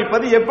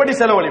செலவழிப்பது, எப்படி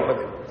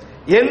செலவழிப்பது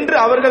என்று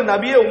அவர்கள்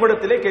நபியே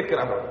உம்மிடத்திலே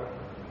கேட்கிறார்கள்.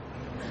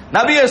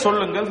 நபியே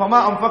சொல்லுங்கள், ஃபமா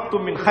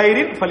அன்ஃபக்தும் மின்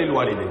கைரின் ஃபலில்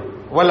வாலிதைன்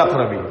வல்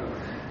அக்ரபீன்,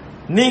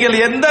 நீங்கள்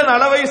எந்த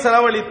நலவை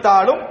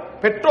செலவழித்தாலும்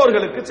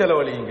பெற்றோர்களுக்கு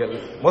செலவழியுங்கள்.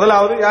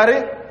 முதலாவது யாரு,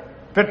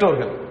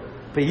 பெற்றோர்கள்.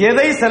 இப்ப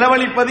எதை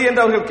செலவழிப்பது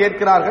என்று அவர்கள்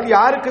கேட்கிறார்கள்,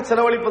 யாருக்கு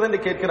செலவழிப்பது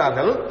என்று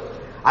கேட்கிறார்கள்.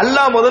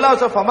 அல்லாஹ்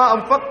முதலாவது ஃபமா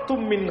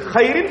அன்ஃபக்தும் மின்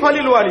கைரின்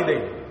ஃபலில்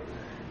வாலிதைன்,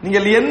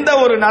 நீங்கள் எந்த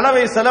ஒரு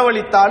நலவை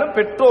செலவழித்தாலும்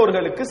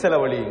பெற்றோர்களுக்கு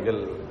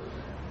செலவழியுங்கள்.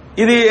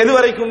 இது எது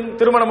வரைக்கும்,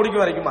 திருமணம்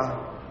முடிக்கும் வரைக்குமா?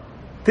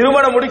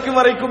 திருமணம் முடிக்கும்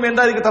வரைக்கும்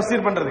என்று அதுக்கு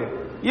தஃசீர் பண்றது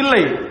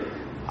இல்லை.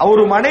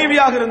 ஒரு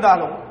மனைவியாக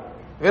இருந்தாலும்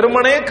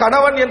வெறுமனே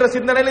கணவன் என்ற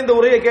சிந்தனையில் இந்த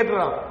உரையை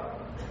கேட்டுறான்.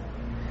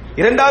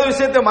 இரண்டாவது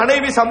விஷயத்தை,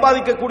 மனைவி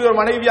சம்பாதிக்கக்கூடிய ஒரு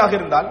மனைவியாக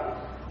இருந்தால்,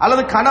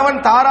 அல்லது கணவன்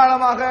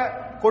தாராளமாக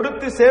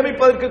கொடுத்து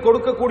சேமிப்பதற்கு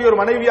கொடுக்கக்கூடிய ஒரு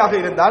மனைவியாக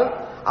இருந்தால்,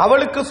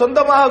 அவளுக்கு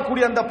சொந்தமாக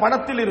கூடிய அந்த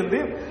பணத்தில் இருந்து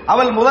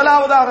அவள்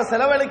முதலாவதாக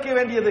செலவழிக்க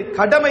வேண்டியது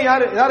கடமை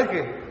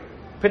யாருக்கு,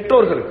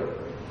 பெற்றோர்களுக்கு.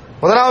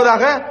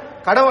 முதலாவதாக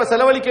கடமை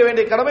செலவழிக்க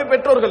வேண்டிய கடமை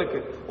பெற்றோர்களுக்கு.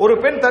 ஒரு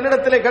பெண்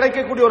தன்னிடத்திலே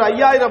கிடைக்கக்கூடிய ஒரு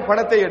 5000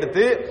 பணத்தை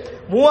எடுத்து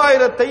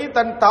 3000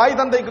 தன் தாய்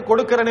தந்தைக்கு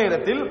கொடுக்கிற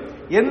நேரத்தில்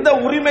எந்த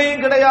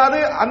உரிமையும் கிடையாது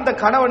அந்த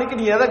கணவனுக்கு.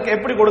 நீ எதற்கு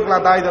எப்படி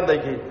கொடுக்கலாம், தாய்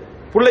தந்தைக்கு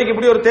பிள்ளைக்கு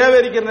இப்படி ஒரு தேவை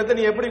இருக்கிற நேரத்தை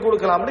நீ எப்படி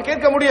கொடுக்கலாம்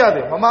கேட்க முடியாது.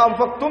 மமா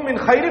அன்ஃபக்தும் மின்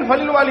கைரின்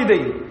ஃபலில்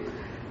வாலிதைன்,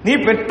 நீ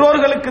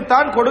பெற்றோர்களுக்கு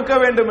தான் கொடுக்க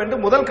வேண்டும் என்று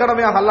முதல்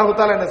கடமையாக அல்லாஹ்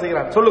தஆலா என்ன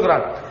செய்கிறான்,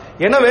 சொல்லுகிறான்.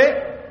 எனவே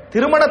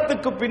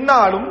திருமணத்துக்கு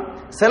பின்னாலும்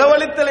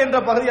செலவழித்தல் என்ற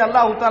பகுதி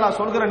அல்லாஹ் தஆலா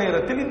சொல்கிற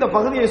நேரத்தில் இந்த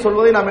பகுதியை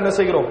சொல்வதை நாம் என்ன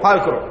செய்கிறோம்,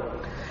 பார்க்கிறோம்.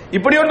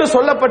 இப்படி ஒன்று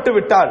சொல்லப்பட்டு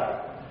விட்டால்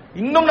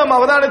இன்னும் நம்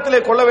அவதானத்திலே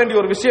கொள்ள வேண்டிய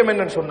ஒரு விஷயம்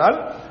என்னன்னு சொன்னால்,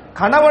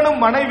 கணவனும்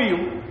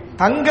மனைவியும்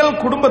தங்கள்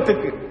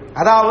குடும்பத்துக்கு,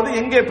 அதாவது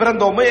எங்கே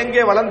பிறந்தோமோ,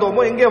 எங்கே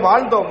வளர்ந்தோமோ, எங்கே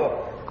வாழ்ந்தோமோ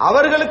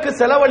அவர்களுக்கு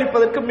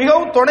செலவழிப்பதற்கு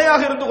மிகவும்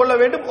துணையாக இருந்து கொள்ள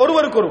வேண்டும்.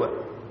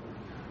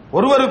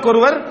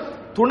 ஒருவருக்கொருவர்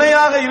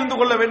துணையாக இருந்து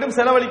கொள்ள வேண்டும்.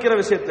 செலவழிக்கிற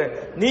விஷயத்துல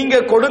நீங்க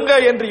கொடுங்க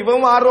என்று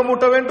இவவும்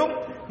ஆர்வமூட்ட வேண்டும்,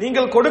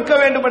 நீங்கள் கொடுக்க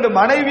வேண்டும் என்று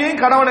மனைவியை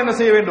கணவன் என்ன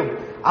செய்ய வேண்டும்,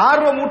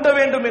 ஆர்வமூட்ட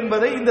வேண்டும்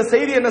என்பதை இந்த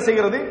செய்தி என்ன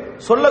செய்கிறது,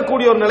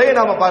 சொல்லக்கூடிய ஒரு நிலையை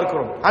நாம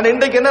பார்க்கிறோம். ஆனா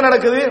இன்றைக்கு என்ன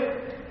நடக்குது,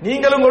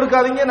 நீங்களும்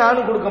கொடுக்காதீங்க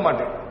நானும் கொடுக்க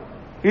மாட்டேன்.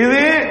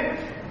 இது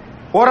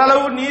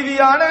ஓரளவு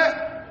நீதியான,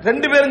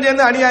 ரெண்டு பேரும்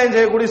சேர்ந்து அநியாயம்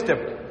செய்யக்கூடிய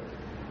ஸ்டெப்.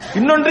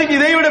 இன்னொன்றைக்கு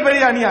இதை விட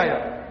பெரிய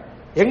அநியாயம்,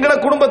 எங்கட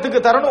குடும்பத்துக்கு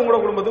தரணும், உங்களோட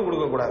குடும்பத்துக்கு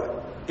கொடுக்க கூடாது.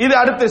 இது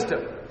அடுத்த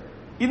ஸ்டெப்.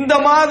 இந்த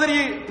மாதிரி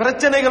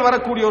பிரச்சனைகள்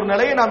வரக்கூடிய ஒரு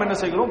நிலையை நாம் என்ன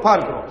செய்கிறோம்,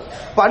 பார்க்கிறோம்.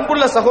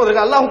 அன்புள்ள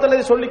சகோதரர்கள், அல்லாஹ்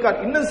தஆலா சொல்லிக்கார்,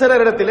 இன்னும் சில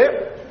இடத்திலே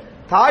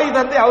தாய்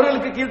தந்தை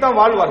அவர்களுக்கு கீழ்தான்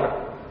வாழ்வார்கள்.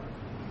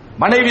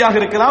 மனைவியாக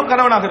இருக்கலாம்,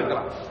 கணவனாக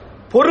இருக்கலாம்.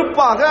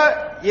 பொறுப்பாக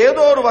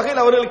ஏதோ ஒரு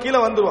வகையில் அவர்கள் கீழே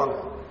வந்துருவாங்க.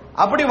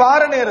 அப்படி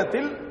வார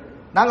நேரத்தில்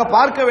நாங்க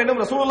பார்க்க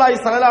வேண்டும், ரசூலுல்லாஹி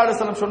ஸல்லல்லாஹு அலைஹி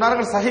வஸல்லம்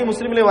சொன்னார்கள், சஹீஹ்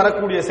முஸ்லிமிலே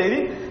வரக்கூடிய செய்தி,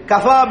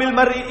 கஃபா பில்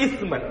மர்இ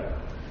இஸ்மன்,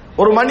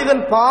 ஒரு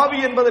மனிதன் பாவி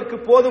என்பதற்கு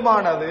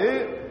போதுமானது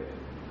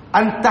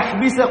அன்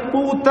தஹ்பிஸ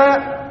கூத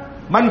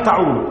மன்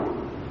தஊல்,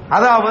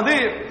 அதாவது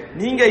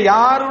நீங்க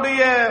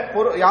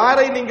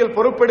யாரை நீங்கள்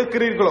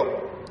பொறுப்பெடுக்கிறீர்களோ,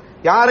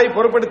 யாரை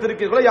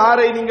பொறுப்பெடுத்திருக்கிறீர்களோ,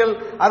 யாரை நீங்கள்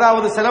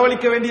அதாவது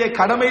செலவழிக்க வேண்டிய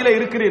கடமையில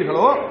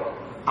இருக்கிறீர்களோ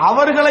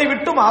அவர்களை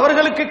விட்டும்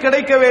அவர்களுக்கு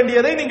கிடைக்க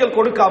வேண்டியதை நீங்கள்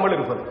கொடுக்காமல்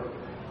இருப்பது.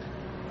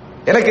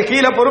 எனக்கு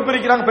கீழே பொறுப்பு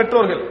இருக்கிறாங்க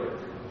பெற்றோர்கள்,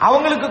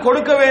 அவங்களுக்கு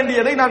கொடுக்க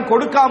வேண்டியதை நான்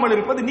கொடுக்காமல்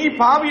இருப்பது நீ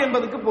பாவி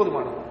என்பதற்கு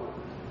போதுமானது.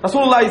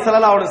 ரசூலுல்லாஹி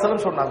ஸல்லல்லாஹு அலைஹி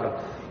வஸல்லம் சொன்னாங்க,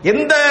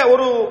 எந்த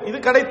ஒரு இது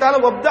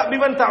கிடைத்தாலும் வப்தா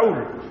பிமன்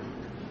தஊல்,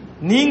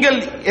 நீங்கள்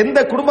எந்த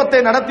குடும்பத்தை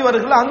நடத்தி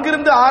வருகிறீர்களோ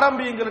அங்கிருந்து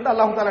ஆரம்பியுங்கள் என்று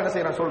அல்லாஹ் தஆலா என்ன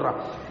செய்யறான், சொல்றான்.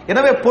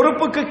 எனவே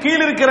பொறுப்புக்கு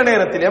கீழ் இருக்கிற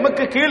நேரத்தில்,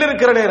 எமக்கு கீழ்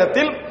இருக்கிற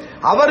நேரத்தில்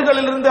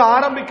அவர்களிலிருந்து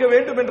ஆரம்பிக்க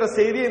வேண்டும் என்ற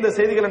செய்தி இந்த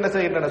செய்திகள் என்ன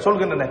செய்கின்றன,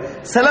 சொல்கின்றன.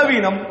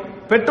 செலவீனம்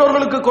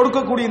பெற்றோர்களுக்கு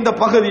கொடுக்கக்கூடிய இந்த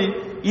பகுதி,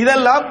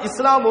 இதெல்லாம்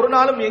இஸ்லாம் ஒரு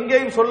நாளும்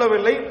எங்கேயும்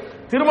சொல்லவில்லை.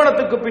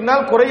 திருமணத்துக்கு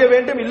பின்னால் குறைய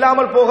வேண்டும்,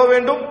 இல்லாமல் போக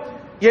வேண்டும்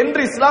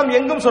என்று இஸ்லாம்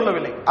எங்கும்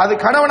சொல்லவில்லை. அது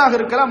கணவனாக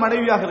இருக்கலாம்,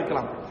 மனைவியாக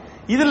இருக்கலாம்.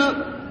 இதில்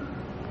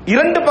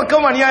இரண்டு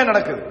பக்கமும் அநியாயம்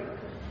நடக்குது.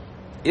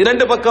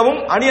 இரண்டு பக்கமும்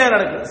அநியாயம்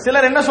நடக்குது.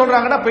 சிலர் என்ன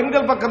சொல்றாங்கன்னா,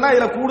 பெண்கள் பக்கம் தான்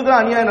இதுல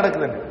கூடுதல் அநியாயம்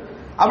நடக்குது.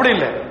 அப்படி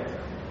இல்லை,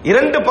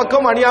 இரண்டு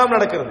பக்கம் அநியாயம்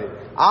நடக்கிறது.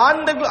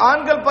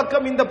 ஆண்கள்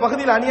பக்கம் இந்த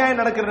பகுதியில் அநியாயம்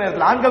நடக்கிற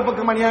நேரத்தில், ஆண்கள்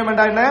பக்கம் அநியாயம்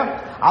என்றால் என்ன?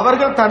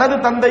 அவர்கள் தனது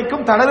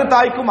தந்தைக்கும் தனது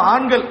தாய்க்கும்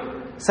ஆண்கள்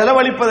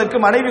செலவழிப்பதற்கு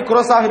மனைவி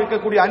குரசாக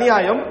இருக்கக்கூடிய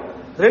அநியாயம்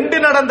ரெண்டு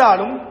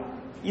நடந்தாலும்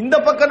இந்த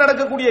பக்கம்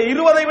நடக்கக்கூடிய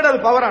 20 விட அது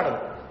பவரானது.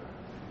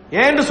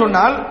 ஏன்னு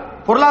சொன்னால்,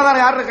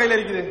 பொருளாதாரம் யாரோட கையில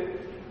இருக்குது?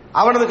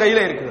 அவனது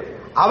கையில இருக்குது.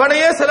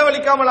 அவனையே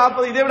செலவழிக்காமல்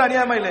ஆப்பது இதை விட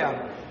அநியாயமா இல்லையா?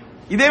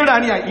 இதை விட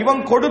அநியாயம்.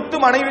 இவன் கொடுத்து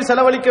மனைவி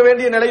செலவழிக்க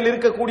வேண்டிய நிலையில்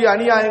இருக்கக்கூடிய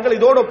அநியாயங்கள்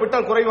இதோடு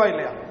ஒப்பிட்டால் குறைவா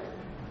இல்லையா?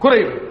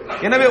 குறைவு.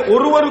 எனவே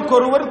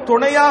ஒருவருக்கொருவர்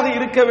துணையாக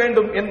இருக்க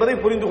வேண்டும் என்பதை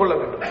புரிந்து கொள்ள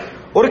வேண்டும்.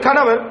 ஒரு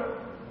கணவர்,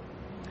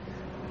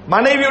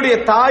 மனைவியுடைய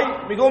தாய்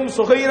மிகவும்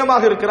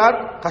சுகீனமாக இருக்கிறார்,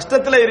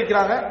 கஷ்டத்தில்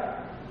இருக்கிறாங்க,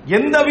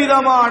 எந்த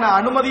விதமான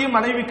அனுமதியும்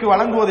மனைவிக்கு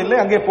வழங்குவதில்லை.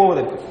 அங்கே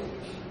போவதற்கு,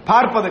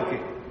 பார்ப்பதற்கு,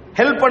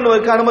 ஹெல்ப்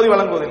பண்ணுவதற்கு அனுமதி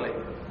வழங்குவதில்லை.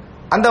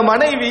 அந்த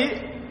மனைவி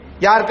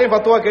யார்கிட்டையும்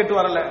பத்துவா கேட்டு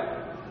வரல,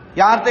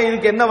 யார்கிட்டையும்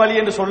இதுக்கு என்ன வழி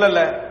என்று சொல்லல.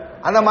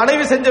 அந்த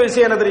மனைவி செஞ்ச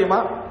விஷயம் என்ன தெரியுமா?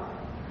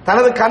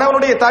 தனது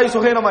கணவனுடைய தாய்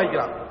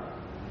சுகீனமாக்கிறான்,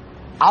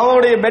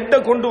 அவனுடைய பெட்டை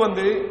கொண்டு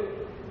வந்து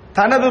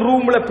தனது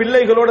ரூம்ல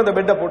பிள்ளைகளோடு அந்த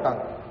பெட்டை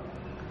போட்டாங்க.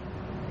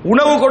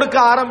 உணவு கொடுக்க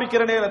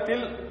ஆரம்பிக்கிற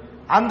நேரத்தில்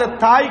அந்த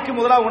தாய்க்கு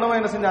முதலாக உணவை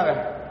என்ன செஞ்சாங்க?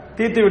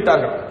 தீர்த்து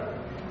விட்டார்கள்,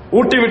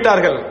 ஊட்டி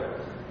விட்டார்கள்.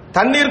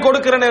 தண்ணீர்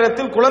கொடுக்கிற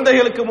நேரத்தில்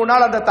குழந்தைகளுக்கு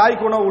முன்னால் அந்த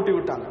தாய்க்கு உணவு ஊட்டி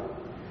விட்டாங்க.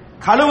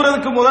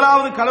 கழுவுறதுக்கு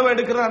முதலாவது கழுவ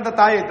எடுக்கிறது அந்த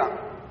தாயை தான்.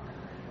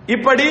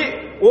 இப்படி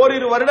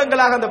ஓரிரு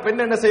வருடங்களாக அந்த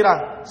பெண் என்ன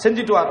செய்யறாங்க?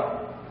 செஞ்சிட்டு வர.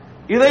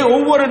 இதை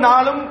ஒவ்வொரு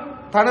நாளும்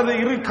தனது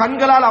இரு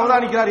கண்களால்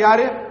அவதானிக்கிறார்.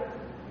 யாரு?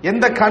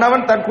 எந்த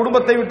கணவன் தன்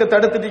குடும்பத்தை விட்டு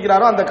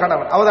தடுத்துட்டாரோ அந்த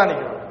கணவன்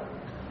அவதானிக்கிறார்.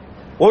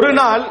 ஒரு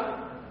நாள்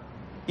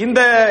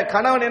இந்த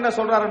கணவன் என்ன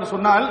சொல்றார் என்று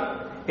சொன்னால்,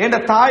 என்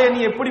தாயை நீ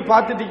எப்படி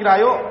பார்த்துட்டு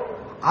இருக்கிறாயோ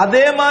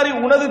அதே மாதிரி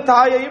உனது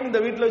தாயையும் இந்த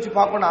வீட்டில் வச்சு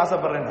பார்க்கணும்னு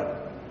ஆசைப்படுறேன்,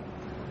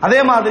 அதே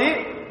மாதிரி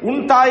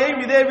உன்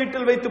தாயையும் இதே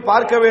வீட்டில் வைத்து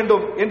பார்க்க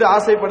வேண்டும் என்று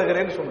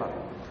ஆசைப்படுகிறேன் சொன்னார்.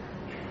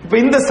 இப்ப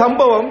இந்த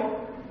சம்பவம்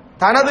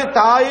தனது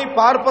தாயை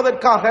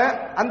பார்ப்பதற்காக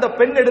அந்த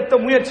பெண் எடுத்த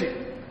முயற்சி,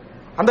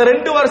 அந்த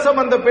 2 வருஷம்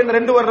அந்த பெண்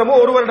 2 வருடமோ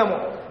 1 வருடமோ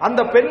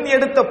அந்த பெண்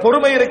எடுத்த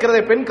பொறுமை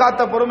இருக்கிறதே, பெண்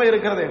காத்த பொறுமை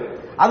இருக்கிறதே,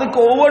 அதுக்கு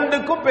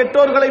ஒவ்வொன்றுக்கும்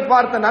பெற்றோர்களை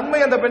பார்த்த நன்மை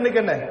அந்த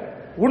பெண்ணுக்கு என்ன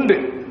உண்டு.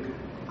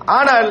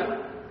 ஆனால்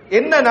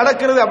என்ன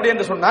நடக்கிறது அப்படி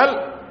என்று சொன்னால்,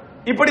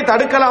 இப்படி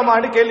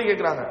தடுக்கலாமான்னு கேள்வி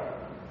கேட்கிறாங்க.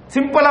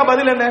 சிம்பிளா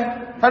பதில் என்ன?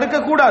 தடுக்க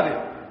கூடாது.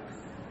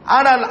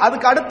 ஆனால்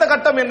அதுக்கு அடுத்த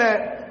கட்டம் என்ன?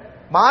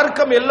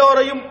 மார்க்கம்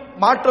எல்லோரையும்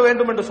மாற்ற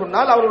வேண்டும் என்று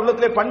சொன்னால் அவர்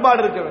உள்ளத்திலே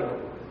பண்பாடு இருக்க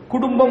வேண்டும்.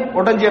 குடும்பம்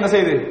உடைஞ்சு என்ன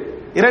செய்து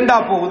இரண்டா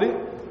போகுது.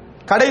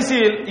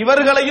 கடைசியில்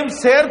இவர்களையும்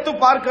சேர்த்து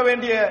பார்க்க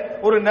வேண்டிய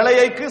ஒரு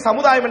நிலைக்கு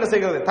சமுதாயம் என்ன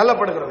செய்கிறது?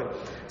 தள்ளப்படுகிறது.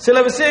 சில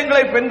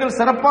விஷயங்களை பெண்கள்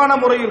சிறப்பான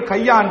முறையில்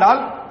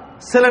கையாண்டால்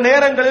சில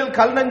நேரங்களில்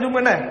கல் நெஞ்சும்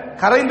என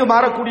கரைந்து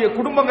மாறக்கூடிய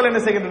குடும்பங்கள் என்ன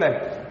செய்கின்றன?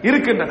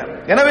 இருக்கின்றன.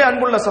 எனவே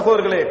அன்புள்ள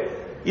சகோதரர்களே,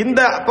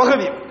 இந்த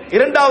பகுதி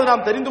இரண்டாவது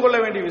நாம் தெரிந்து கொள்ள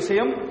வேண்டிய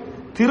விஷயம்,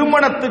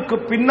 திருமணத்துக்கு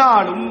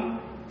பின்னாலும்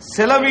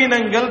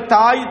செலவீனங்கள்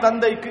தாய்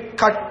தந்தைக்கு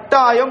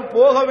கட்டாயம்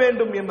போக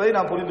வேண்டும் என்பதை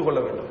நாம் புரிந்து கொள்ள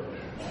வேண்டும்.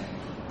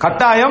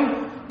 கட்டாயம்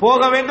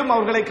போக வேண்டும்,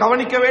 அவர்களை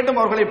கவனிக்க வேண்டும்,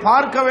 அவர்களை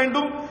பார்க்க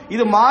வேண்டும்.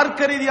 இது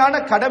மார்க்க ரீதியான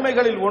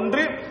கடமைகளில்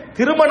ஒன்று.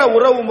 திருமண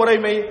உறவு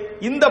முறைமை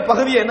இந்த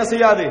பகுதியை என்ன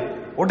செய்யாது?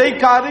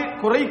 உடைக்காது,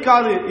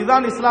 குறைக்காது.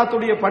 இதுதான்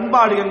இஸ்லாத்துடைய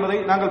பண்பாடு என்பதை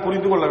நாங்கள்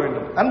புரிந்து கொள்ள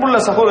வேண்டும். அன்புள்ள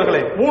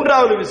சகோதரர்களே,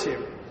 மூன்றாவது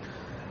விஷயம்,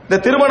 இந்த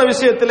திருமண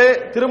விஷயத்திலே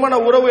திருமண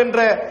உறவு என்ற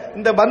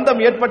இந்த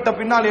பந்தம் ஏற்பட்ட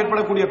பின்னால்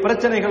ஏற்படக்கூடிய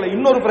பிரச்சனைகள்,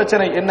 இன்னொரு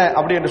பிரச்சனை என்ன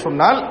அப்படி என்று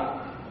சொன்னால்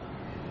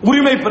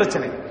உரிமை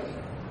பிரச்சனை.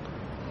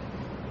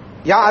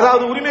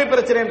 அதாவது உரிமை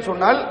பிரச்சனை என்று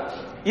சொன்னால்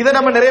இதை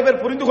நம்ம நிறைய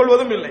பேர் புரிந்து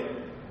கொள்வதும் இல்லை.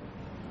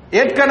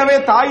 ஏற்கனவே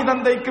தாய்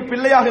தந்தைக்கு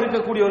பிள்ளையாக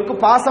இருக்கக்கூடியவருக்கு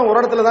பாசம் ஒரு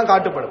இடத்துல தான்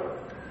காட்டுப்படும்.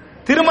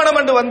 திருமணம்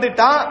என்று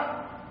வந்துட்டா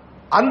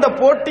அந்த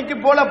போட்டிக்கு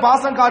போல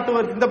பாசம்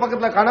காட்டுவது இந்த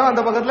பக்கத்துல கணவன்,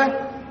 அந்த பக்கத்துல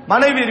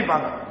மனைவி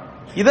இருப்பாங்க.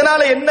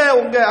 இதனால என்ன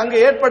அங்க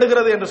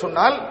ஏற்படுகிறது என்று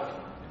சொன்னால்,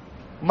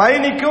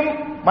 மைனிக்கும்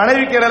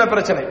மனைவிக்கு இடையில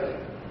பிரச்சனை,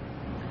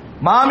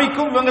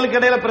 மாமிக்கும் இவங்களுக்கு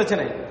இடையில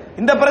பிரச்சனை.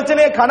 இந்த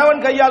பிரச்சனையை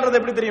கணவன் கையாளுறது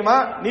எப்படி தெரியுமா?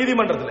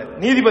 நீதிமன்றத்தில்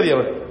நீதிபதி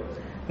அவர்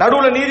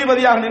நடுவுல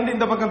நீதிபதியாக நின்று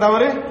இந்த பக்கம்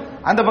தவறு,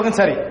 அந்த பக்கம்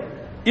சரி,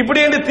 இப்படி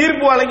என்று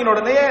தீர்ப்பு வழங்கின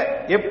உடனே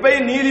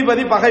எப்பயும்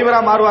நீதிபதி பகைவரா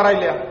மாறுவாரா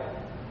இல்லையா?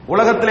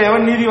 உலகத்தில்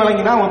எவன் நீதி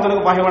வழங்கினா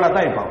ஒருத்தனுக்கு பகைவனா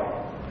தான் இருப்பான்,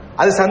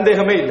 அது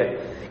சந்தேகமே இல்லை.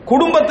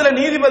 குடும்பத்துல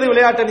நீதிபதி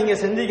விளையாட்டை நீங்க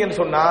செஞ்சீங்கன்னு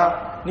சொன்னா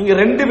நீங்க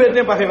 2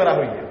 பேர்த்தையும்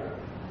பகைவராகுவீங்க.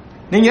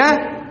 நீங்க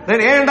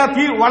ஏன்டா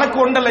வழக்கு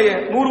ஒன்றல்லையே,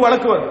 100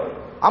 வழக்கு வரும்.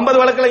 50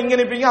 வழக்குல இங்க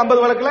நிப்பீங்க,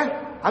 50 வழக்குல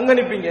அங்க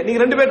நிப்பீங்க. நீங்க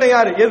 2 பேர்ட்ட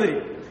யாரு எதிரி?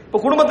 இப்ப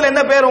குடும்பத்துல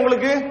என்ன பேர்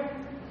உங்களுக்கு?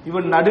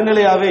 இவன்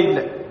நடுநிலையாவே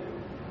இல்லை,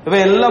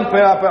 இவன் எல்லாம்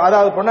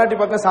அதாவது பொன்னாட்டி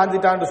பக்கம்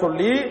சாஞ்சிட்டான்னு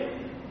சொல்லி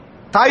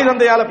தாய்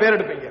தந்தையால பேர்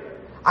எடுப்பீங்க.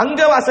 அங்க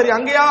சரி,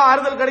 அங்கேயா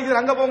ஆறுதல்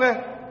கிடைக்குது, அங்க போங்க,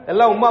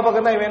 எல்லாம் உமா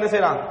பக்கம் தான் இவன் என்ன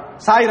செய்யறான்,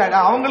 சாயிறாங்க.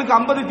 அவங்களுக்கு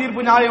 50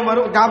 தீர்ப்பு ஞாபகம்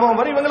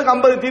வரும், இவங்களுக்கு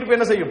 50 தீர்ப்பு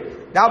என்ன செய்யும்,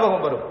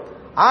 ஞாபகம் வரும்.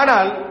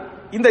 ஆனால்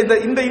இந்த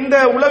இந்த இந்த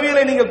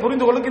உளவியலை நீங்கள்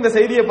புரிந்து கொள்ளுங்க. இந்த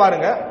செய்தியை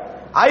பாருங்க.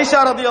 ஆயிஷா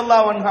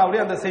ரலியல்லாஹு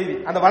அன்ஹாவுடைய அந்த செய்தி,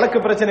 அந்த வழக்கு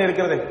பிரச்சனை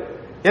இருக்கிறது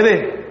எது,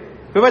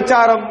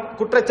 விபச்சாரம்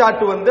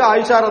குற்றச்சாட்டு வந்து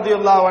ஆயிஷா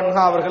ரலியல்லாஹு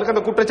அன்ஹா அவர்களுக்கு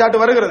அந்த குற்றச்சாட்டு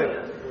வருகிறது.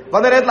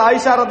 வந்த நேரத்தில்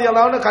ஆயிஷா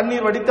ரலியல்லாஹு அன்ஹா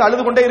கண்ணீர் வடித்து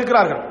அழுது கொண்டே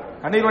இருக்கிறார்கள்,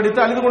 கண்ணீர் வடித்து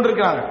அழுது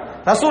கொண்டிருக்கிறாங்க.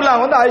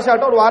 ரசூலுல்லாஹ் வந்து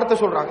ஆயிஷாட்ட ஒரு வார்த்தை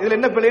சொல்றாங்க, இதுல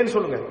என்ன பிழைன்னு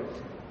சொல்லுங்க.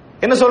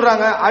 என்ன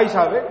சொல்றாங்க,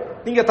 ஆயிஷாவே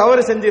நீங்க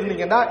தவறு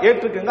செஞ்சிருந்தீங்கன்னா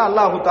ஏற்றுக்குங்க,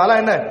 அல்லாஹு தஆலா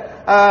என்ன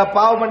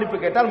பாவ மன்னிப்பு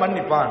கேட்டால்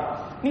மன்னிப்பான்.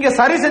 நீங்க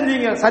சரி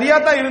செஞ்சீங்க, சரியா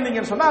தான்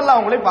இருந்தீங்கன்னு சொன்னா அல்லாஹ்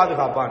உங்களை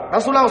பாதுகாப்பான்.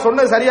 ரசூலுல்லாஹ்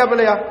சொன்னது சரியா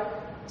பிள்ளையா?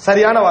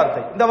 சரியான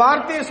வார்த்தை. இந்த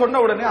வார்த்தையை சொன்ன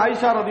உடனே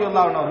ஆயிஷா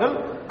ரலியல்லாஹு அன்ஹா அவர்கள்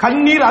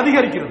கண்ணீர்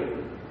அதிகரிக்கிறது,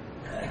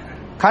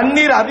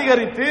 கண்ணீர்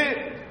அதிகரித்து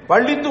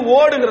வழிந்து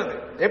ஓடுகிறது.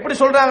 எப்படி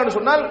சொல்றாங்கன்னு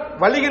சொன்னால்,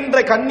 வழிகின்ற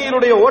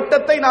கண்ணீருடைய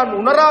ஓட்டத்தை நான்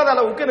உணராத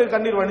அளவுக்கு எனக்கு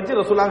கண்ணீர் வடிச்சு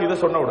ரசூலுல்லாஹ் இதை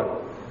சொன்ன உடனே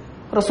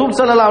ரசூல்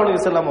ஸல்லல்லாஹு அலைஹி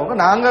வஸல்லம் அவங்க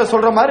நாங்க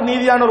சொல்ற மாதிரி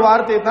நீதியான ஒரு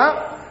வார்த்தையை தான்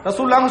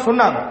ரசூலுல்லாஹ்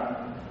சொன்னாங்க.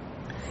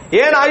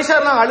 ஏன் ஆயிஷா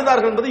ரலியல்லாஹு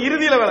அழுதார்கள் என்பது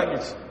இறுதியில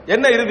விளங்கிச்சு.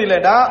 என்ன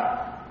இறுதியிலடா,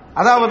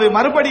 அதாவது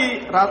மறுபடி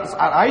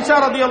ஆயிஷா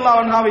ரலியல்லாஹு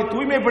அன்ஹாவை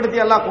தூய்மைப்படுத்தி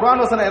அல்லாஹ்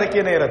குர்ஆன் வசனம்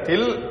இறக்கிய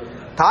நேரத்தில்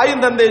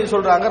தாயும் தந்தையும்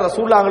சொல்றாங்க,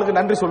 ரசூலுல்லாஹ்வுக்கு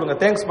நன்றி சொல்லுங்க,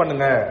 தேங்க்ஸ்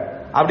பண்ணுங்க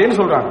அப்படின்னு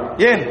சொல்றாங்க.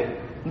 ஏன்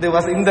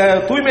இந்த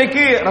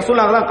தூய்மைக்கு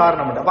ரசூலுல்லாஹ் தான்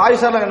காரணம்.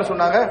 ஆயிஷா என்ன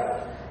சொன்னாங்க,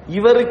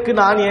 இவருக்கு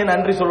நான் ஏன்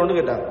நன்றி சொல்லணும்னு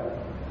கேட்டாங்க.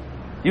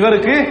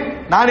 இவருக்கு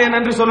நான் ஏன்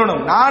நன்றி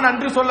சொல்லணும், நான்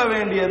நன்றி சொல்ல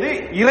வேண்டியது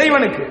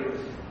இறைவனுக்கு,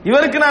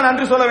 இவருக்கு நான்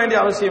நன்றி சொல்ல வேண்டிய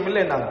அவசியம்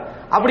இல்லை.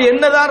 அப்படி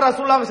என்னதான்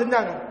ரசூலுல்லாஹ்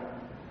செஞ்சாங்க?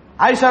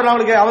 ஆயிஷா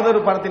அவங்களுக்கு அவதூறு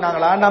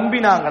படுத்தினாங்களா,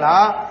 நம்பினாங்களா,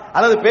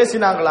 அல்லது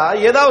பேசினாங்களா,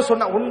 ஏதாவது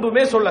சொன்னா?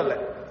 ஒன்றுமே சொல்லல.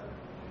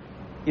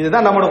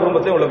 இதுதான் நம்மளோட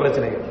குடும்பத்தில் உள்ள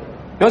பிரச்சனைகள்.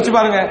 யோசிச்சு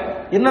பாருங்க,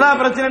 என்னடா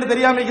பிரச்சனைன்னு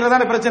தெரியாம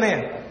இருக்கிறதா பிரச்சனை.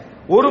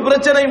 ஒரு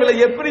பிரச்சனையும் இல்லை,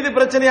 எப்படி இது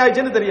பிரச்சனை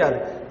ஆயிடுச்சுன்னு தெரியாது.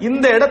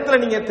 இந்த இடத்துல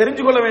நீங்க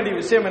தெரிஞ்சு கொள்ள வேண்டிய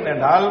விஷயம்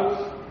என்னென்றால்,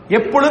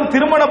 எப்பொழுதும்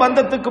திருமண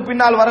பந்தத்துக்கு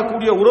பின்னால்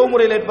வரக்கூடிய உறவு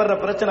முறையில் ஏற்படுற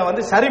பிரச்சனை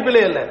வந்து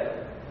சரிப்பிலே இல்லை,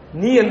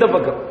 நீ எந்த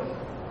பக்கம்,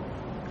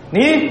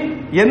 நீ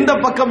எந்த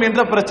பக்கம்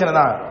என்ற பிரச்சனை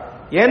தான்.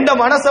 எந்த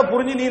மனசை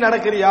புரிஞ்சு நீ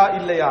நடக்கிறியா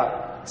இல்லையா,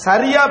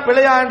 சரியா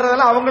பிழையா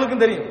என்றதெல்லாம்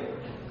அவங்களுக்கும் தெரியும்.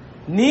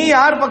 நீ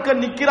யார்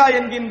பக்கம் நிக்கிறா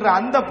என்கின்ற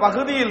அந்த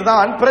பகுதியில்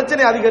தான்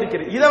பிரச்சனை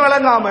அதிகரிக்கிறது. இதை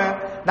விளங்காம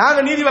நாங்க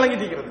நீதி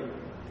வழங்கிட்டு இருக்கிறது,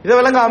 இதை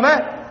விளங்காம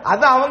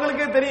அது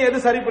அவங்களுக்கே தெரியும் எது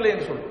சரிப்பில்லை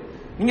என்று சொல்லி.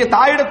 நீங்க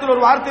தாயிடத்தில்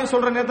ஒரு வார்த்தையை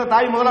சொல்ற நேரத்தை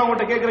தாய் முதல்ல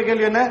அவங்கள்ட்ட கேட்கிற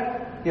கேள்வி என்ன,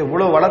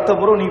 எவ்வளவு வளர்த்த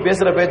பிறகு நீ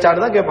பேசுற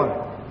பேச்சாடு தான் கேட்பாங்க,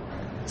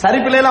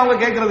 சரிப்பில்லையில அவங்க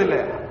கேட்கறது இல்லை.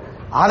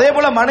 அதே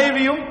போல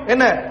மனைவியும்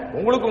என்ன,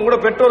 உங்களுக்கு உங்களோட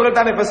பெற்றோர்கள்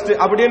தானே பெஸ்ட்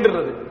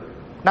அப்படின்றது.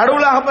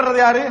 நடுவில்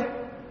அகப்படுறது யாரு,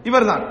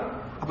 இவர்தான்.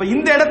 அப்ப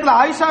இந்த இடத்துல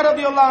ஆயிஷா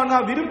ரலியல்லாஹு அன்ஹா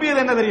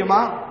விரும்பியது என்ன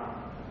தெரியுமா,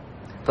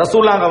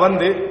 ரசூலுல்லாஹ்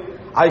வந்து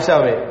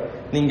ஆயிஷாவே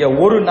நீங்க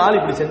ஒரு நாள்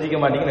இப்படி செஞ்சிக்க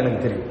மாட்டீங்கன்னு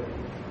எனக்கு தெரியும்,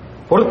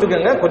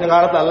 பொறுத்துக்கங்க, கொஞ்ச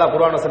காலத்துல அல்லாஹ்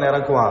குர்ஆன் வசனம்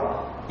இறக்குவான்.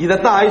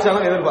 இதத்தான் ஆயிஷா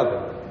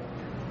எதிர்பார்க்க.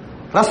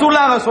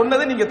 ரசூலுல்லாஹ்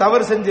சொன்னது, நீங்க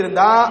தவறு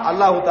செஞ்சிருந்தா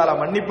அல்லாஹ் தஆலா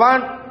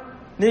மன்னிப்பான்,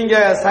 நீங்க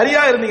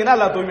சரியா இருந்தீங்கன்னா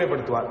அல்லாஹ்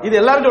தூய்மைப்படுத்துவார். இது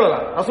எல்லாரும்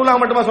சொல்லலாம்,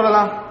 ரசூலுல்லாஹ் மட்டுமா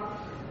சொல்லலாம்?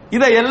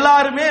 இதை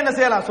எல்லாருமே என்ன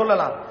செய்யலாம்,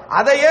 சொல்லலாம்.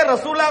 அதையே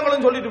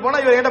ரசூலுல்லாஹ்களும் சொல்லிட்டு போனா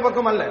இவர் எந்த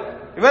பக்கம் அல்ல,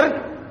 இவர்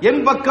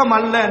என் பக்கம்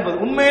அல்ல என்பது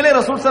உண்மையிலே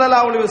ரசூல்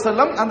ஸல்லல்லாஹு அலைஹி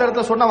வஸல்லம் அந்த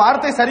இடத்துல சொன்ன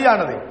வார்த்தை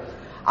சரியானது.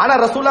 ஆனா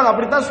ரசூலுல்லாஹ்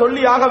அப்படித்தான்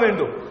சொல்லி ஆக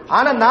வேண்டும்.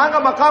 ஆனா நாங்க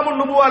மகாமுன்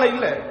நுபுவால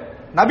இல்ல,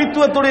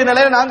 நபித்துவத்துடைய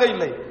நிலையில நாங்க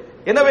இல்லை.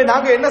 எனவே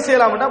நாங்க என்ன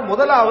செய்யலாம்னா,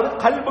 முதலாவது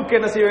கல்புக்கு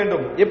என்ன செய்ய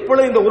வேண்டும்,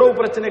 எப்பொழுதும் இந்த உறவு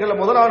பிரச்சனைகளை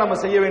முதலாவது நம்ம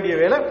செய்ய வேண்டிய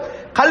வேலை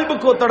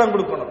கல்புக்கு ஒத்தடம்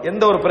கொடுக்கணும்.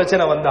 எந்த ஒரு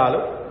பிரச்சனை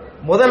வந்தாலும்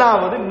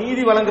முதலாவது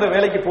நீதி வழங்குற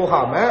வேலைக்கு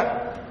போகாம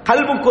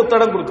கல்புக்கு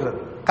ஒத்தடம் கொடுக்கிறது.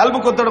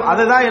 கல்புக்கு ஒத்தடம்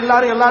அதுதான்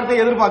எல்லாரும்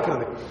எல்லார்ட்டையும்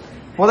எதிர்பார்க்கிறது.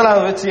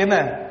 முதலாவது வச்சு என்ன,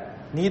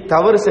 நீ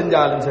தவறு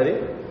செஞ்சாலும் சரி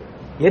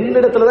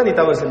என்னிடத்துலதான் நீ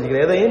தவறு செஞ்சுக்கிற,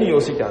 எதையும் நீ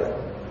யோசிக்காத,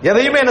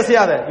 எதையுமே என்ன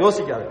செய்யாத,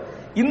 யோசிக்காத.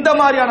 இந்த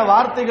மாதிரியான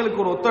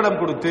வார்த்தைகளுக்கு ஒரு ஒத்தடம்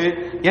கொடுத்து,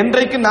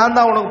 என்றைக்கு நான்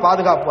தான் உனக்கு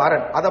பாதுகாப்பு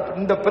வரேன்,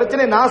 இந்த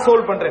பிரச்சனை நான்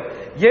சால்வ் பண்றேன்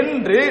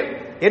என்று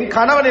என்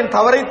கணவன் என்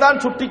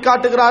தவறைத்தான் சுட்டி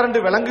காட்டுகிறார்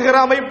என்று விளங்குகிற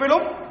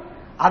அமைப்பிலும்,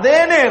 அதே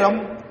நேரம்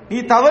நீ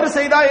தவறு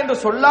செய்தா என்று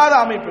சொல்லாத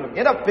அமைப்பிலும்.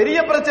 ஏன்னா பெரிய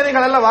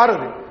பிரச்சனைகள் எல்லாம்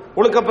வாருது,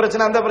 ஒழுக்க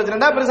பிரச்சனை அந்த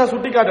பிரச்சனை பெருசா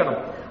சுட்டி காட்டணும்.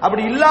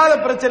 அப்படி இல்லாத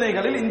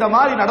பிரச்சனைகளில் இந்த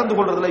மாதிரி நடந்து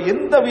கொள்றதுல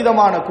எந்த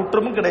விதமான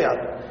குற்றமும்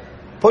கிடையாது.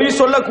 பொய்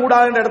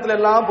சொல்லக்கூடாது என்ற இடத்துல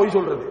எல்லாம் பொய்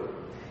சொல்றது,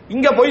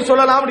 இங்க பொய்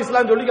சொல்லலாம்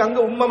இஸ்லாம் சொல்லி அங்க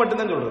உண்மை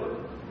மட்டும்தான் சொல்றது.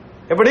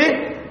 எப்படி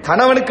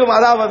கணவனுக்கு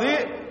அதாவது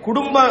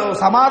குடும்ப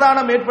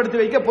சமாதானம் ஏற்படுத்தி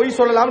வைக்க பொய்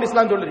சொல்லலாம்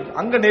இஸ்லாம் சொல்லி,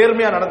 அங்க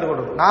நேர்மையா நடந்து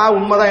கொள்றது, நான்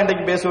உண்மைதான்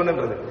இன்றைக்கு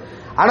பேசுவேன்ன்றது.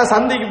 ஆனா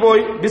சந்தைக்கு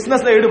போய்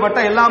பிசினஸ்ல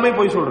ஈடுபட்ட எல்லாமே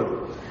பொய் சொல்றது,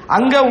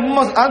 அங்க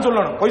உண்மை தான்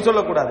சொல்லணும், பொய்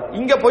சொல்லக்கூடாது.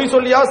 இங்க பொய்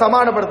சொல்லியா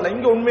சமாதானப்படுத்தல,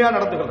 இங்க உண்மையா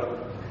நடந்து கொள்றது.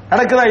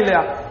 நடக்குதா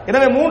இல்லையா?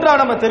 எனவே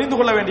மூன்றாவது நம்ம தெரிந்து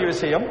கொள்ள வேண்டிய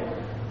விஷயம்,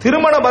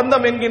 திருமண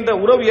பந்தம் என்கின்ற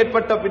உறவு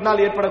ஏற்பட்ட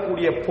பின்னால்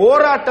ஏற்படக்கூடிய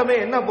போராட்டமே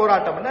என்ன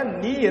போராட்டம்னா,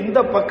 நீ எந்த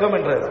பக்கம்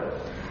என்றது.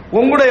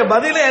 உங்களுடைய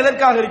பதிலே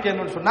எதற்காக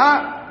இருக்கேன்னு சொன்னா,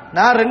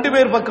 நான் ரெண்டு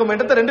பேர் பக்கம்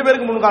என்றதை ரெண்டு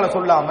பேருக்கு முன்கால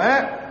சொல்லாம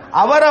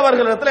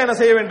அவரவர்களிடத்தில் என்ன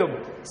செய்ய வேண்டும்,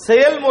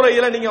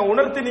 செயல்முறையில நீங்க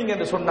உணர்த்தினீங்க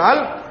என்று சொன்னால்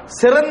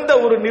சிறந்த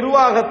ஒரு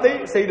நிர்வாகத்தை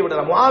செய்து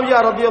விடலாம். முஆவியா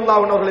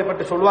ரலியல்லாஹு அன்ஹு அவர்களை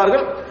பற்றி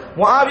சொல்வார்கள்,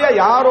 முஆவியா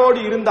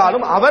யாரோடு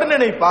இருந்தாலும் அவர்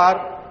நினைப்பார்,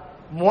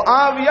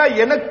 முஆவியா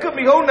எனக்கு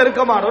மிகவும்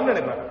நெருக்கமானவர்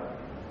நினைப்பார்.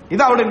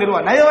 இது அவருடைய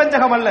நிர்வாகம்,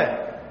 நயவஞ்சகம் அல்ல.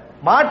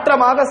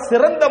 மாற்றமாக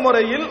சிறந்த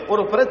முறையில்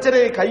ஒரு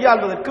பிரச்சனையை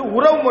கையாள்வதற்கு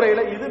உறவு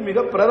முறையில இது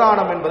மிக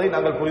பிரதானம் என்பதை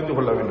நாங்கள் புரிந்து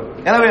கொள்ள வேண்டும்.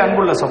 எனவே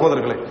அன்புள்ள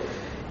சகோதரர்களே,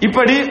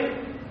 இப்படி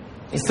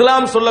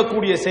இஸ்லாம்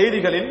சொல்லக்கூடிய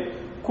செய்திகளில்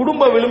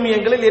குடும்ப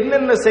விழுமியங்களில்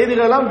என்னென்ன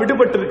செய்திகள் எல்லாம்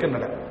விடுபட்டு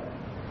இருக்கின்றன,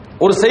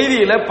 ஒரு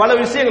செய்தியில பல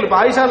விஷயங்கள், இப்ப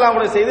ஆயிஷா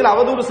ரலியல்லாஹு செய்தியில்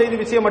அவதூறு செய்தி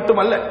விஷயம்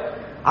மட்டுமல்ல,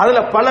 அதுல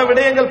பல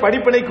விடயங்கள்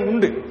படிப்பினைக்கு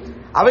உண்டு.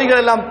 அவைகள்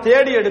எல்லாம்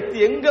தேடி எடுத்து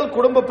எங்கள்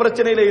குடும்ப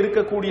பிரச்சனையில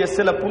இருக்கக்கூடிய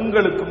சில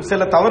புண்களுக்கும்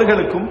சில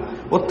தவறுகளுக்கும்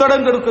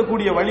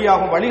ஒத்தடங்கெடுக்கக்கூடிய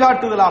வழியாகவும்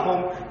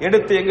வழிகாட்டுதலாகவும்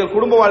எடுத்து எங்கள்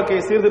குடும்ப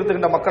வாழ்க்கையை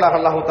சீர்திருத்துகின்ற மக்களாக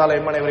அல்லாஹ் தஆலா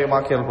எம் அனைவரையும்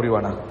ஆக்கியல்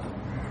புரிவானார்.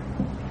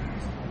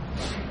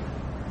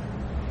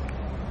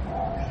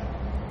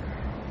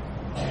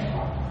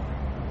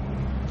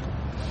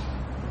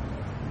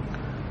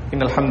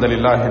 إن الحمد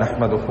لله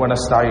نحمده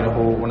ونستعينه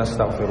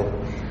ونستغفره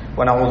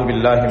ونعوذ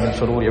بالله من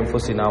شرور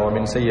أنفسنا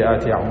ومن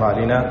سيئات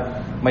أعمالنا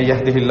من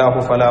يهده الله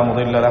فلا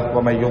مضل له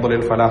ومن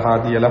يضلل فلا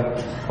هادي له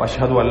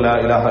وأشهد أن لا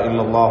إله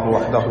إلا الله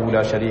وحده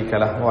لا شريك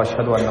له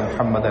وأشهد أن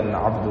محمدا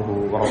عبده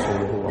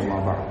ورسوله أما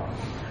بعد.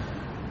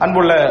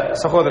 அன்புள்ள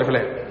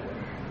சகோதரர்களே,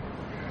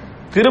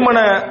 திருமண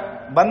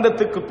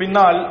பந்தத்துக்கு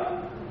பின்னால்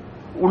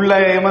உள்ள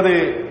எமது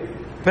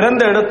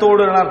பிறந்த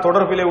இடத்தோடு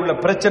தொடர்பிலே உள்ள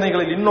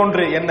பிரச்சனைகளில்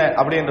இன்னொன்று என்ன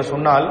அப்படி என்று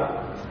சொன்னால்,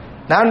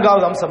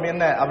 நான்காவது அம்சம்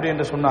என்ன அப்படி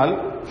என்று சொன்னால்,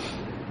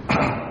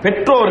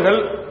 பெற்றோர்கள்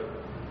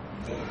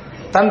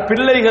தன்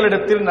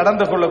பிள்ளைகளிடத்தில்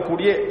நடந்து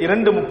கொள்ளக்கூடிய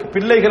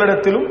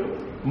பிள்ளைகளிடத்திலும்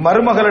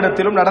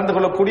மருமகளிடத்திலும் நடந்து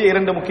கொள்ளக்கூடிய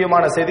இரண்டு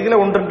முக்கியமான செய்திகளை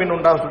ஒன்றன் பின்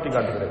ஒன்றாக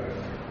சுட்டிக்காட்டுகிறது.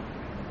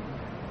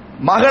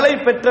 மகனை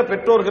பெற்ற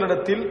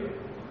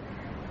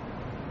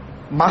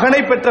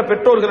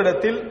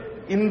பெற்றோர்களிடத்தில்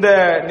இந்த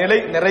நிலை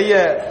நிறைய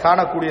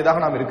காணக்கூடியதாக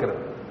நாம்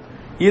இருக்கிறது.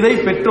 இதை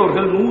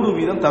பெற்றோர்கள்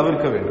 100%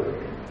 தவிர்க்க வேண்டும்.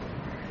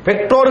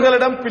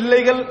 பெற்றோர்களிடம்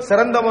பிள்ளைகள்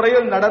சிறந்த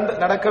முறையில்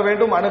நடக்க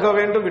வேண்டும், அணுக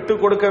வேண்டும்,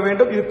 விட்டுக் கொடுக்க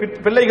வேண்டும். இது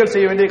பிள்ளைகள்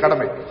செய்ய வேண்டிய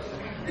கடமை.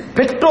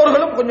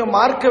 பெற்றோர்களும் கொஞ்சம்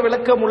மார்க்க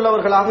விளக்கம்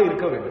உள்ளவர்களாக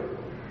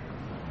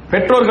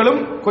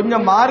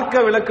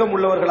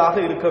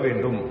இருக்க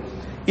வேண்டும்.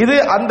 இது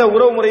அந்த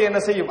உறவு முறையை என்ன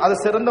செய்யும், அது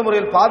சிறந்த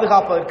முறையில்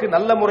பாதுகாப்பதற்கு,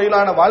 நல்ல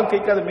முறையிலான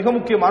வாழ்க்கைக்கு அது மிக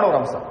முக்கியமான ஒரு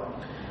அம்சம்.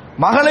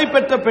 மகளை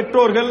பெற்ற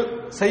பெற்றோர்கள்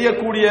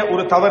செய்யக்கூடிய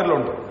ஒரு தவறில்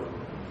ஒன்று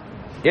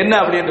என்ன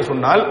அப்படி என்று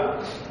சொன்னால்,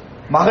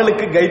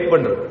 மகளுக்கு கைட்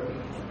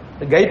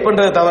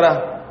பண்றது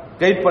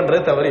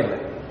தவறு இல்லை.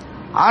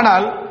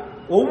 ஆனால்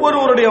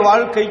ஒவ்வொருவருடைய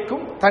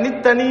வாழ்க்கைக்கும்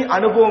தனித்தனி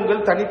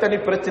அனுபவங்கள், தனித்தனி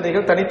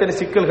பிரச்சனைகள், தனித்தனி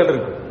சிக்கல்கள்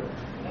இருக்கு.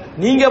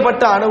 நீங்க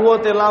பட்ட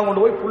அனுபவத்தை எல்லாம்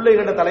கொண்டு போய்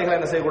பிள்ளைகள தலைகளை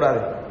என்ன செய்யக்கூடாது,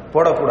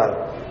 போடக்கூடாது.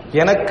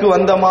 எனக்கு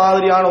வந்த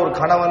மாதிரியான ஒரு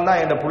கணவன் தான்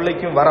என்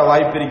பிள்ளைக்கும் வர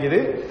வாய்ப்பு இருக்குது,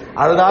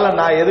 அதனால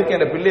நான் எதுக்கு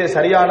என் பிள்ளையை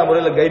சரியான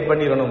முறையில் கைட்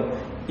பண்ணிடணும்.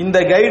 இந்த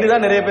கைடு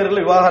தான் நிறைய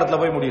பேர்கள் விவாகரத்துல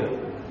போய் முடியுது.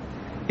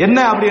 என்ன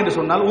அப்படி என்று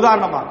சொன்னால்,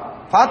 உதாரணமா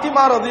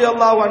ஃபாத்திமா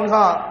ரலியல்லாஹு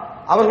அன்ஹா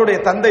அவர்களுடைய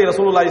தந்தை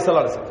ரசூலுல்லாஹி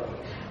ஸல்லல்லாஹு அலைஹி வஸல்லம்,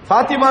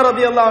 ஃபாத்திமா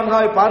ரலியல்லாஹு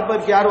அன்ஹாவை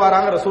பார்ப்பதற்கு யார்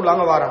வராங்க,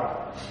 ரசூலுல்லாஹ் வராங்க.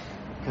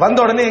 வந்த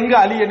உடனே எங்க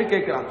அலி என்று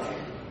கேட்கிறாங்க.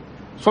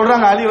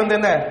 சொல்றாங்க, அலி வந்து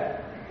என்ன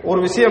ஒரு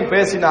விஷயம்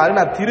பேசினாரு,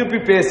 நான் திருப்பி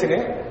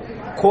பேசினேன்,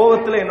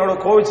 கோவத்துல என்னோட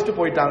கோவிச்சுட்டு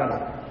போயிட்டாங்க.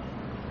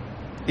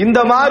 இந்த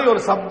மாதிரி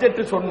ஒரு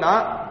சப்ஜெக்ட் சொன்னா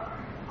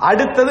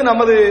அடுத்தது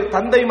நமது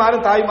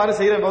தந்தைமாரும் தாய்மாரும்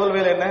செய்யற முதல்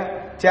வேலை என்ன,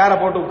 சேரை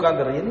போட்டு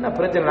உட்கார்ந்து என்ன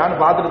பிரச்சனை,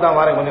 நானும் பார்த்துட்டு தான்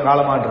வரேன் கொஞ்சம்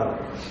காலமான்றது,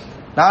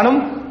 நானும்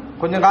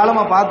கொஞ்சம்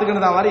காலமா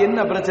பார்த்துக்கிட்டு தான் வரேன், என்ன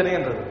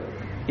பிரச்சனைன்றது.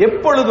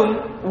 எப்பொழுதும்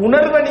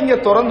உணர்வை நீங்க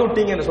திறந்து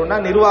விட்டீங்கன்னு சொன்னா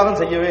நிர்வாகம்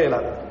செய்யவே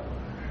இயலாது.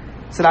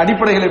 சில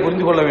அடிப்படைகளை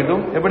புரிந்து கொள்ள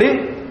வேண்டும். எப்படி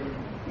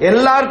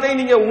எல்லார்ட்டையும்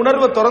நீங்க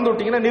உணர்வை திறந்து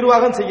விட்டீங்கன்னா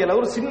நிர்வாகம் செய்யல.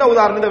 ஒரு சின்ன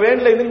உதாரணம், இந்த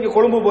வேன்ல இருந்து நீங்க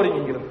கொழும்பு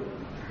போறீங்க,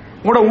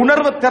 உங்களோட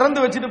உணர்வை திறந்து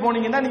வச்சுட்டு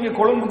போனீங்கன்னா நீங்க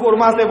கொழும்புக்கு ஒரு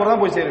மாசத்துக்கு அப்புறம்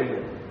தான் போய் சேருவீங்க.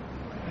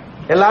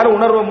 எல்லாரும்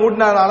உணர்வை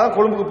மூடினால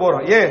கொழும்புக்கு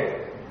போறோம்.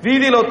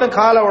 வீதியில ஒருத்த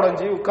காலை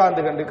உடைஞ்சி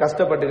உட்கார்ந்து கண்டு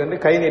கஷ்டப்பட்டு கண்டு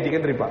கை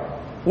நீட்டிக்கிட்டு இருப்பான்.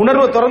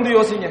 உணர்வை திறந்து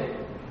யோசிங்க.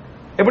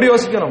 எப்படி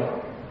யோசிக்கணும்,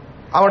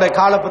 அவனுடைய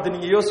காலை பத்தி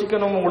நீங்க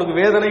யோசிக்கணும். உங்களுக்கு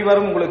வேதனை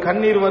வரும், உங்களுக்கு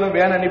கண்ணீர் வரும்,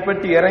 வேனை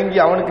நிப்பட்டி இறங்கி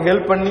அவனுக்கு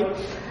ஹெல்ப் பண்ணி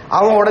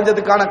அவன்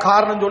உடைஞ்சதுக்கான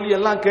காரணம் சொல்லி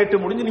எல்லாம் கேட்டு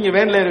முடிஞ்சு நீங்க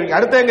வேன்ல ஏறுவீங்க.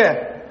 அடுத்த எங்க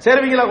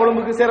சேருவீங்களா,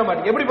 கொழும்புக்கு சேர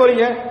மாட்டீங்க. எப்படி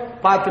போறீங்க,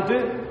 பார்த்துட்டு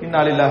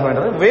இன்னாலில்லாஹி வ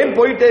இன்னா இலைஹி வேன்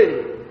போயிட்டே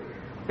இருக்கு.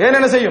 வேன்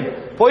என்ன செய்யும்,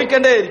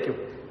 போய்கண்டே இருக்கும்.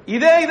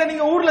 இதை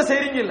நீங்க ஊர்ல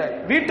செய்றீங்க இல்ல,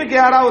 வீட்டுக்கு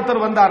யாராவது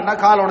ஒருத்தர் வந்தாருன்னா,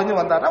 கால் உடைஞ்சு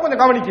வந்தாருன்னா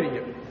கொஞ்சம்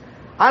கவனிக்கிறீங்க.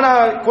 ஆனா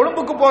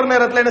கொழும்புக்கு போற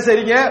நேரத்தில் என்ன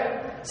செய்றீங்க,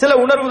 சில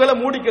உணர்வுகளை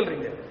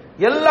மூடிக்கிறீங்க.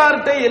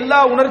 எல்லார்ட்டையும் எல்லா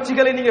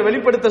உணர்ச்சிகளையும் நீங்க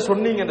வெளிப்படுத்த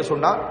சொன்னீங்கன்னு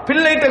சொன்னா,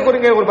 பிள்ளைகிட்ட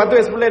குறிங்க, ஒரு 10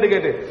 வயசு பிள்ளைகிட்ட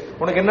கேட்டு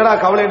உனக்கு என்னடா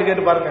கவலைன்னு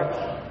கேட்டு பாருங்க,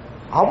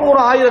 அவன்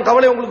ஒரு 1000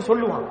 கவலை உங்களுக்கு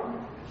சொல்லுவான்.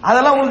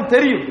 அதெல்லாம் உங்களுக்கு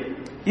தெரியும்.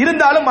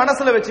 இருந்தாலும்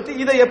மனசுல வச்சுட்டு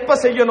இதை எப்ப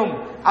செய்யணும்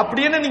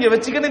அப்படின்னு நீங்க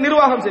வச்சுக்கிட்டு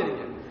நிர்வாகம்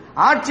செய்றீங்க.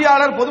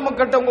 ஆட்சியாளர்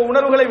பொதுமக்கள்கிட்ட உங்க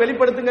உணர்வுகளை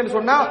வெளிப்படுத்துங்கன்னு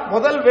சொன்னா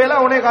முதல் வேலை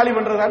அவனே காலி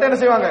பண்றதாட்ட என்ன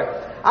செய்வாங்க,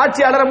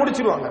 ஆட்சியாளரை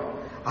முடிச்சிருவாங்க.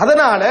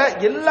 அதனால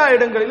எல்லா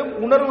இடங்களிலும்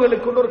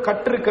உணர்வுகளுக்கு ஒரு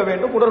கட்டு இருக்க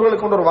வேண்டும்,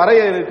 உணர்வுகளுக்கு ஒரு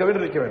வரைய இருக்க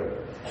வேண்டும்.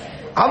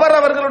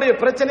 அவர்களுடைய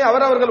பிரச்சனை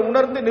அவர்கள்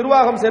உணர்ந்து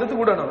நிர்வாகம் சேர்த்து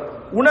விடணும்.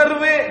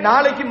 உணர்வு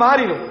நாளைக்கு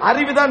மாறிடும்,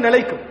 அறிவுதான்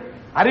நிலைக்கும்.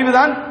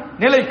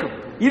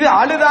 இது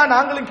அழுதா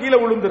நாங்களும் கீழே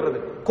விழுந்துடுறது,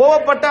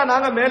 கோவப்பட்டா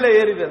நாங்க மேலே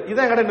ஏறிடுறது.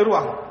 இதான் எங்களோட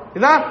நிர்வாகம்,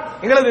 இதான்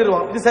எங்களது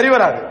நிர்வாகம். இது சரி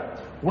வராது.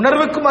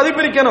 உணர்வுக்கு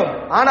மதிப்பிருக்கணும்,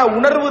 ஆனா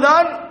உணர்வு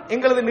தான்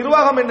எங்களது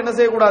நிர்வாகம் என்று என்ன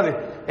செய்யக்கூடாது,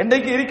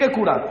 என்றைக்கு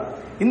இருக்கக்கூடாது.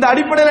 இந்த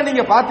அடிப்படையில்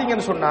நீங்க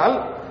பாத்தீங்கன்னு சொன்னால்,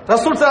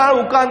 ரசூல்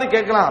ஸல்லல்லாஹு உட்கார்ந்து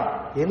கேட்கலாம்,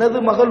 எனது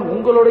மகள்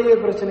உங்களுடைய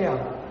பிரச்சனையா,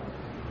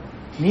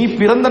 நீ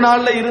பிறந்த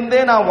நாள்ல இருந்தே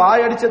நான்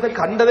வாய் அடிச்சதை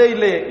கண்டதே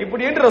இல்லையே,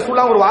 இப்படி என்று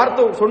ரசூலுல்லாஹ் ஒரு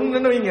வார்த்தை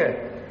சொன்னு வைங்க,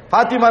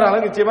 பாத்திமா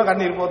நிச்சயமா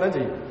கண்ணீர் போதான்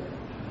செய்யும்.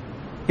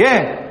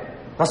 ஏன்,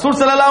 ரசூல்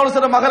ஸல்லல்லாஹு அலைஹி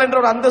வஸல்லம் மகள் என்ற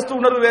ஒரு அந்தஸ்து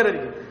உணர்வு வேற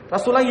இருக்கு.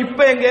 ரசூலுல்லாஹ் இப்ப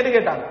எங்கேன்னு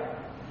கேட்டாங்க.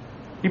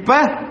 இப்ப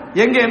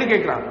எங்கன்னு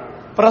கேட்கிறாங்க.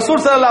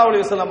 ரசூல் ஸல்லல்லாஹு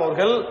அலைஹி வஸல்லம்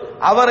அவர்கள்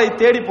அவரை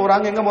தேடி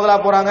போறாங்க. எங்க முதலா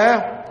போறாங்க?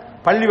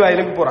 பள்ளி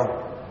வாயிலுக்கு போறாங்க.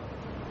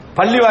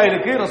 பள்ளி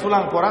வாயிலுக்கு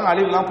ரசூலுல்லாஹ் போறாங்க.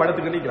 அலி எல்லாம்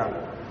படுத்துக்கிட்டு நிக்கிறாங்க.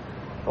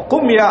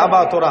 கும் யா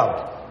அபா துராப்,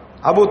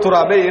 அபு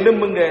துராபே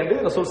எழும்புங்க என்று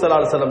ரசூல்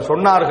ஸல்லல்லாஹு அலைஹி வஸல்லம்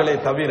சொன்னார்களே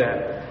தவிர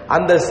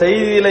அந்த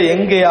செய்தியில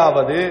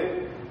எங்கேயாவது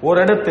ஒரு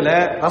இடத்துல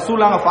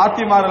ரசூலுல்லாஹ்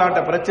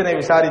ஃபாத்திமார்களாட்ட பிரச்சனை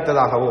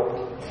விசாரித்ததாகவோ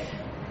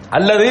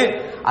அல்லது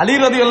அலி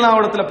ரலியல்லாஹு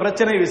அன்ஹு இடத்துல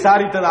பிரச்சனை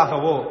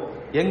விசாரித்ததாகவோ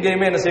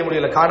எங்கேயுமே என்ன செய்ய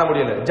முடியல, காண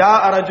முடியல. ஜா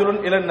ரஜுலுன்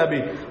இலன் நபி,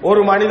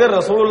 ஒரு மனிதர்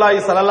ரசூலுல்லாஹி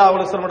ஸல்லல்லாஹு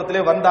அலைஹி வஸல்லம்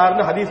இடத்திலே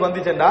வந்தார்னு ஹதீஸ்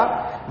வந்துச்சேண்டா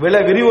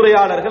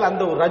விரிவுரையாளர்கள்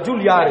அந்த ஒரு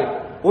ரஜுல் யாரு,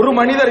 ஒரு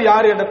மனிதர்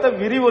யாரு என்றத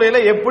விரிவுரையில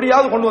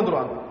எப்படியாவது கொண்டு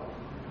வந்துருவாங்க.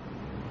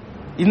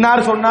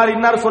 இன்னார் சொன்னார்,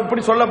 இன்னார்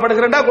சொற்படி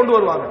சொல்லப்படுகிறா கொண்டு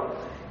வருவாங்க.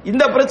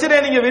 இந்த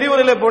பிரச்சனையை நீங்க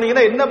விரிவுரையில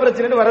போனீங்கன்னா என்ன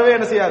பிரச்சனைன்னு வரவே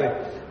என்ன செய்யாது,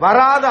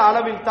 வராத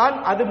அளவில் தான்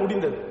அது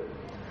முடிந்தது.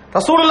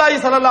 ரசூலுல்லாஹி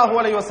ஸல்லல்லாஹு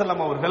அலைஹி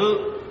வஸல்லம் அவர்கள்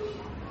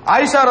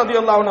ஆயிஷா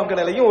ரலியல்லாஹு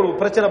அன்ஹாலையும் ஒரு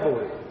பிரச்சனை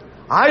போகுது.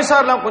 ஆயிஷா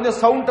எல்லாம் கொஞ்சம்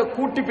சவுண்ட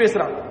கூட்டி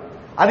பேசுறாங்க.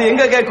 அது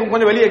எங்க கேட்கும்,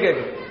 கொஞ்சம் வெளியே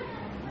கேட்கும்.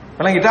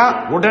 விளங்கிட்டா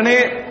உடனே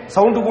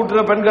சவுண்ட்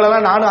கூட்டுற பெண்கள்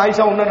எல்லாம் நானும்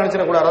ஆயிஷா ஒண்ணு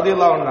நினைச்சிட கூடாது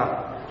ரலியல்லாஹு அன்ஹா.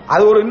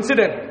 அது ஒரு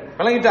இன்சிடென்ட்.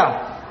 விளங்கிட்டா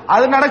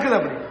அது நடக்குது.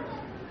 அப்படி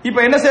இப்ப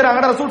என்ன செய்யறாங்க,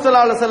 ரசூல்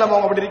ஸல்லல்லாஹு அலைஹி வஸல்லம்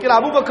அவங்க அப்படி இருக்கல,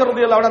 அபூபக்கர்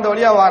ரலியல்லாஹு அன்ஹு அந்த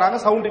வழியா வராங்க.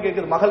 சவுண்ட்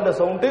கேக்குது, மகளோட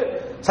சவுண்ட்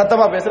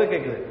சத்தமா பேசுறது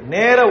கேக்குது.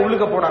 நேரா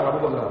உள்ளுக்க போனாங்க.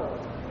 அபூபக்கர்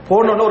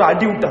போனோன்னு ஒரு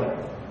அடி விட்டாங்க.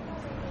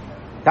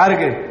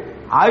 யாருக்கு?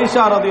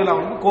 ஆயிஷா ரலியல்லாஹு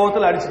அன்ஹா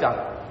கோவத்துல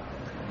அடிச்சிட்டாங்க.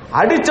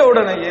 அடிச்ச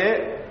உடனேயே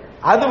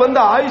அது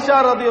ஆயிஷா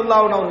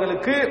ரலியல்லாஹு அன்ஹா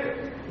அவர்களுக்கு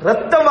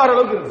ரத்தம் வர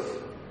அளவுக்கு இருந்துச்சு.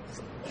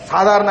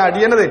 சாதாரண அடி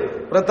என்னது,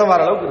 ரத்தம் வர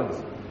அளவுக்கு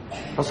இருந்துச்சு.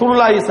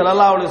 ரசூலுல்லாஹி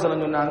ஸல்லல்லாஹு அலைஹி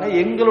வஸல்லம் சொன்னாங்க,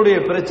 எங்களுடைய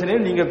பிரச்சனையை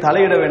நீங்க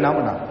தலையிட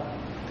வேண்டாம்னா.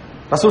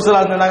 ரசூல்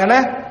ஸல்லல்லாஹு அலைஹி வஸல்லம்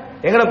சொன்னாங்க,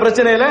 எங்களோட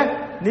பிரச்சனையில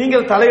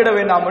நீங்கள் தலையிட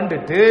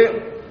வேண்டாம்னுட்டு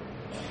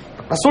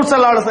ரசூல்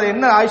ஸல்லல்லாஹு அலைஹி வஸல்லம்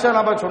என்ன ஆயிஷா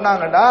நாபா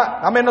சொன்னாங்கடா,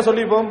 நம்ம என்ன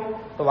சொல்லிப்போம்,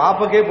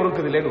 வாப்பக்கே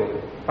பொறுக்குது இல்லைன்னு.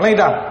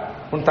 வணங்கிட்டா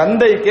உன்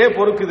தந்தைக்கே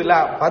பொறுக்குது இல்ல,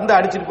 வந்து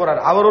அடிச்சுட்டு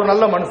போறாரு. அவர் ஒரு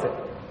நல்ல மனுஷன்,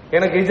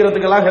 எனக்கு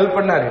ஹிஜ்ரத்துக்கெல்லாம் ஹெல்ப்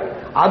பண்ணாரு,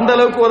 அந்த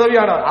அளவுக்கு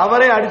உதவியானவர்,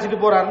 அவரே அடிச்சுட்டு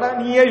போறாருன்னா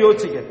நீயே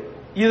யோசிக்க.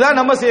 இதுதான்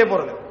நம்ம செய்ய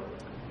போறது.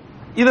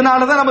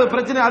 இதனாலதான் நம்ம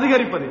பிரச்சனை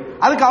அதிகரிப்பது.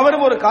 அதுக்கு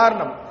அவரும் ஒரு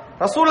காரணம்.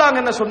 ரசூலுல்லாஹ்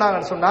என்ன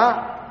சொன்னாங்கன்னு சொன்னா,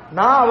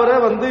 நான் அவரை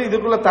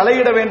இதுக்குள்ள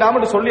தலையிட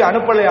வேண்டாம்னு சொல்லி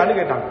அனுப்பலையான்னு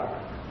கேட்டாங்க.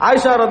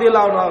 ஆயிஷா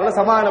ரலியல்லாஹு அன்ஹா அவங்களை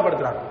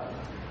சமாதானப்படுத்துறாங்க.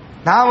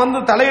 நான்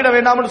தலையிட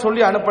வேண்டாம்னு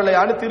சொல்லி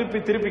அனுப்பலையான்னு திருப்பி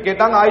திருப்பி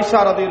கேட்டாங்க. ஆயிஷா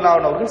ரலியல்லாஹு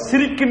அன்ஹா அவர்கள்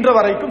சிரிக்கின்ற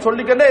வரைக்கும்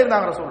சொல்லிக்கிட்டே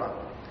இருந்தாங்க. ரசூலுல்லாஹ்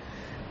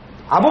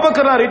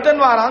அபூபக்கர்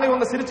ரிட்டர்ன் வராங்க,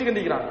 இவங்க சிரிச்சு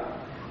கண்டிக்கிறாங்க.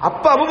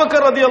 அப்ப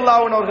அபூபக்கர்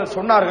ரலியல்லாஹு அன்ஹு அவர்கள்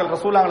சொன்னார்கள்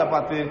ரசூலுல்லாஹ்வை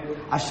பார்த்து,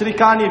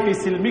 அஷ்ரிகானி ஃபீ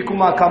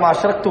சில்மிகுமா கமா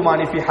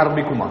அஷ்ரக்துமானி ஃபீ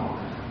ஹர்பிகுமா,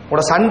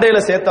 உங்களோட சண்டையில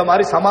சேர்த்த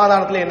மாதிரி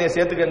சமாதானத்துல என்னைய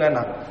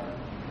சேர்த்துக்கங்க.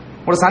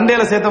 உங்களோட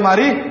சண்டையில சேர்த்த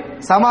மாதிரி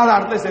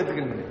சமாதானத்துல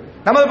சேர்த்துக்கங்க.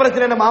 நமது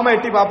பிரச்சனை என்ன, மாமா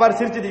எட்டி பாப்பாரு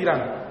சிரிச்சு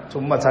திக்கிறாங்க,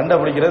 சும்மா சண்டை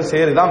பிடிக்கிறது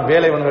சரிதான்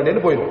வேலை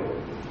வந்துட்டேன்னு போயிடும்.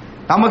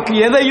 நமக்கு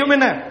எதையும்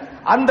என்ன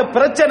அந்த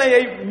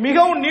பிரச்சனையை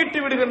மிகவும் நீட்டி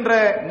விடுகின்ற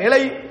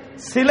நிலை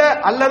சில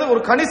அல்லது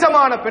ஒரு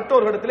கணிசமான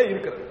பெற்றோர்களிடத்தில்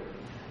இருக்கிறது.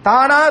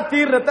 தானா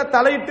தீர்றத்தை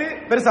தலையிட்டு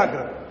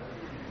பெருசாக்குறது.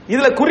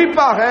 இதுல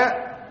குறிப்பாக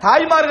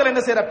தாய்மார்கள்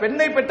என்ன செய்யற,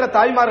 பெண்ணை பெற்ற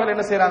தாய்மார்கள்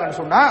என்ன செய்யறாங்கன்னு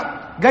சொன்னா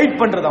கைட்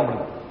பண்றது.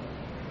 அவங்களுக்கு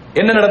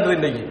என்ன நடந்தது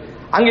இன்னைக்கு,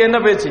 அங்க என்ன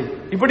பேச்சு,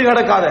 இப்படி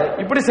நடக்காத,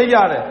 இப்படி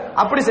செய்யாத,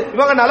 அப்படி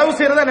இவங்க நலவு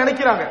செய்யறதா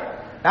நினைக்கிறாங்க.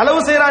 நலவு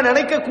செய்யறா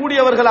நினைக்க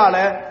கூடியவர்களால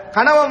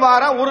கணவன்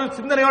வாரான், ஒரு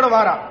சிந்தனையோட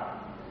வாரான்,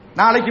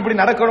 நாளைக்கு இப்படி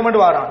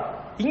நடக்கணும்னு வாரான்.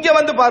 இங்க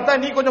பார்த்தா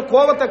நீ கொஞ்சம்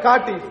கோபத்தை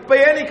காட்டி,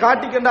 இப்பயே நீ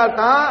காட்டிக்கின்றால்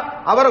தான்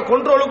அவரை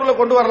கொண்ட்ரோலுக்குள்ள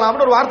கொண்டு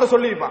வரலாம்னு ஒரு வார்த்தை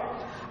சொல்லியிருப்பான்.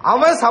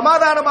 அவன்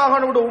சமாதானமாக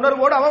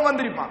உணர்வோடு அவன்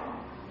வந்திருப்பான்.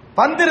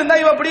 வந்திருந்தா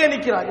இவன் அப்படியே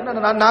நிக்கிறான்.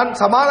 நான்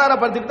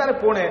சமாதானப்படுத்திட்டு தானே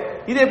போனேன்,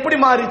 இது எப்படி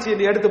மாறிச்சு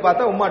என்று எடுத்து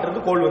பார்த்தா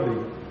உம்மாட்டிருந்து கோல்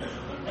வந்துருக்கு.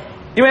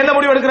 இவன் என்ன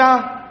முடிவு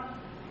எடுக்கிறான்,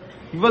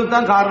 இவள்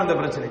தான் காரணம் இந்த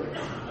பிரச்சனை,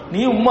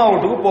 நீ உம்மா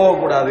வீட்டுக்கு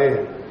போகக்கூடாது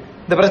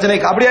இந்த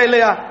பிரச்சனைக்கு. அப்படியா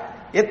இல்லையா?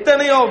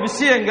 எத்தனையோ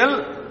விஷயங்கள்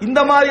இந்த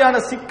மாதிரியான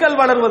சிக்கல்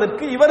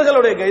வளர்வதற்கு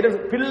இவர்களுடைய கைடன்ஸ்.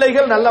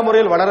 பிள்ளைகள் நல்ல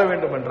முறையில் வளர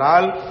வேண்டும்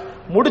என்றால்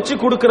முடிச்சு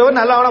கொடுக்கிறவர்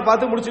நல்லவனை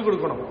பார்த்து முடிச்சு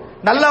கொடுக்கணும்.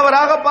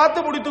 நல்லவராக பார்த்து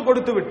முடித்து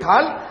கொடுத்து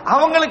விட்டால்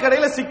அவங்களுக்கு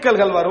இடையில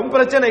சிக்கல்கள் வரும்,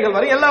 பிரச்சனைகள்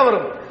வரும், எல்லாம்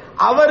வரும்.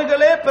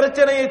 அவர்களே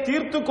பிரச்சனையை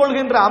தீர்த்து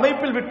கொள்கின்ற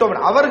அமைப்பில் விட்டோம்,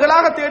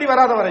 அவர்களாக தேடி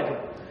வராத வரைக்கும்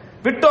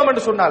விட்டோம்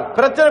என்று சொன்னால்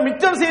பிரச்சனை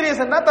மிச்சம்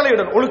சீரியஸ் என்ன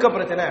தலையிடணும். ஒழுக்க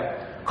பிரச்சனை,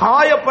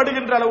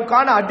 காயப்படுகின்ற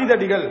அளவுக்கான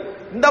அடிதடிகள்,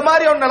 இந்த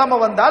மாதிரி ஒரு நிலைமை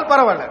வந்தால்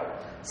பரவாயில்ல.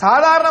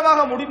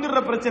 சாதாரணமாக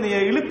முடிந்துற பிரச்சனையை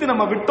இழுத்து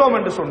நம்ம விட்டோம்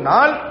என்று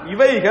சொன்னால்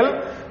இவைகள்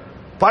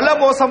பல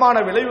மோசமான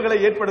விளைவுகளை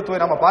ஏற்படுத்துவதை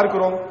நம்ம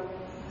பார்க்கிறோம்.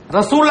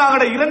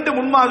 ரசூலுல்லாஹ்வுடைய இரண்டு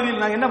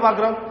முன்மாதிரியில் நான் என்ன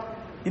பார்க்கிறோம்,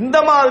 இந்த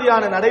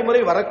மாதிரியான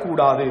நடைமுறை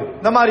வரக்கூடாது,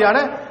 இந்த மாதிரியான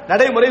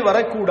நடைமுறை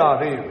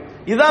வரக்கூடாது.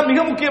 இதுதான் மிக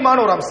முக்கியமான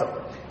ஒரு அம்சம்.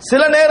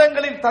 சில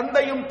நேரங்களில்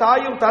தந்தையும்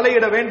தாயும்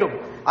தலையிட வேண்டும்,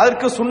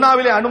 அதற்கு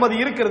சுன்னாவிலே அனுமதி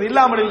இருக்கிறது,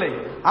 இல்லாமல் இல்லை.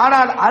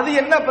 ஆனால் அது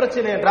என்ன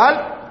பிரச்சனை என்றால்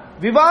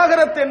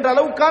விவாகரத்து என்ற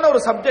அளவுக்கான ஒரு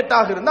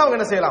சப்ஜெக்டாக இருந்தால் அவங்க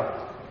என்ன செய்யலாம்,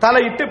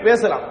 தலையிட்டு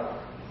பேசலாம்.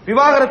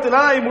 விவாகரத்து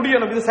தான்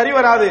முடியணும், இது சரி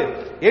வராது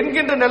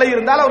என்கின்ற நிலை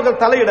இருந்தால்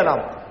அவர்கள்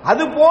தலையிடலாம்.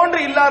 அது போன்று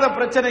இல்லாத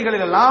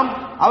பிரச்சனைகளில் எல்லாம்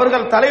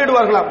அவர்கள்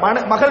தலையிடுவார்களா.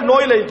 மகள்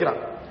நோயில இருக்கிறான்,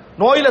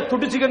 நோயில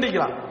துடிச்சு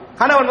கண்டிக்கிறான்,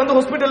 கணவன்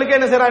ஹாஸ்பிட்டலுக்கு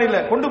என்ன செய்யறான், இல்ல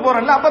கொண்டு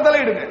போறான்ல, அப்ப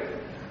தலையிடுங்க.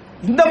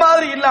 இந்த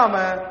மாதிரி இல்லாம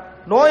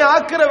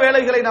நோயாக்குற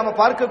வேலைகளை நாம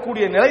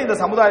பார்க்கக்கூடிய நிலை இந்த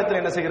சமுதாயத்தில்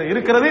என்ன செய்கிறது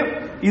இருக்கிறது.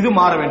 இது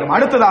மாற வேண்டும்.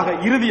 அடுத்ததாக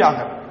இறுதியாக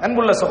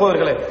அன்புள்ள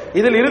சகோதரர்களே,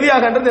 இதில்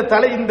இறுதியாக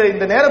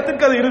இந்த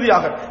நேரத்துக்கு அது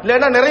இறுதியாக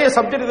இல்லைன்னா நிறைய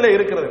சப்ஜெக்ட் இதுல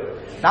இருக்கிறது.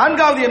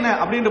 நான்காவது என்ன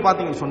அப்படின்னு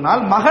பாத்தீங்கன்னு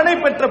சொன்னால், மகனை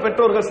பெற்ற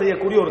பெற்றோர்கள்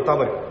செய்யக்கூடிய ஒரு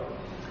தவறு.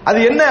 அது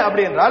என்ன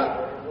அப்படி என்றால்,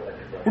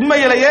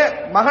 உண்மையிலேயே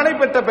மகனை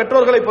பெற்ற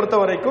பெற்றோர்களை பொறுத்த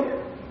வரைக்கும்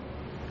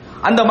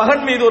அந்த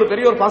மகன் மீது ஒரு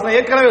பெரிய ஒரு பாசம்,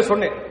 ஏற்கனவே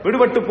சொன்னேன்,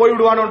 விடுபட்டு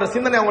போய்விடுவானோ என்ற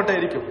சிந்தனை அவங்ககிட்ட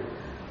இருக்கும்.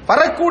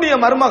 வரக்கூடிய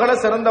மருமகளை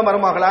சிறந்த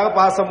மருமகளாக,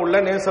 பாசம் உள்ள,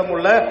 நேசம்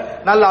உள்ள,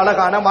 நல்ல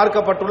அழகான,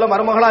 மார்க்கப்பட்டுள்ள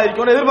மருமகளா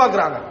இருக்கும்னு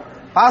எதிர்பார்க்கிறாங்க.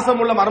 பாசம்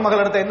உள்ள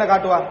மருமகள் இடத்த என்ன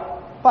காட்டுவா?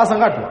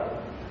 பாசம் காட்டுவா.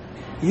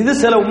 இது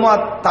சில உம்மா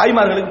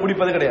தாய்மார்களுக்கு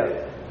பிடிப்பது கிடையாது.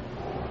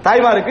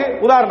 தாய்மாருக்கு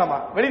உதாரணமா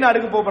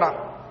வெளிநாட்டுக்கு போறான்,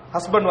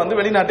 ஹஸ்பண்ட் வந்து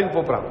வெளிநாட்டுக்கு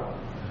போறான்.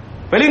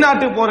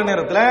 வெளிநாட்டுக்கு போற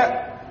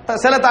நேரத்தில்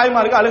சில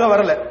தாய்மாருக்கு அழுக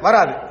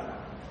வராது.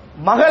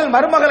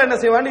 மருமகள் என்ன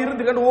செய்வான்னு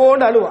இருந்துக்கிட்டு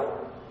ஓண்டு அழுவா.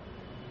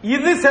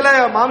 இது சில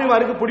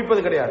மாமிமாருக்கு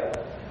பிடிப்பது கிடையாது.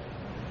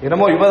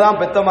 என்னமோ இவதான்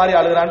பெத்த மாதிரி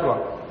அழுகிறான்,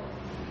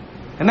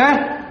 என்ன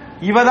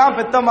இவதான்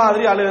பெத்த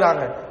மாதிரி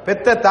அழுகிறாங்க,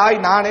 பெத்த தாய்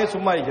நானே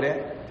சும்மா இருக்கிறேன்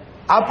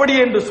அப்படி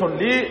என்று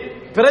சொல்லி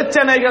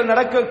பிரச்சனைகள்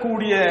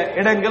நடக்கக்கூடிய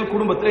இடங்கள்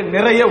குடும்பத்தில்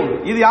நிறைய உண்டு.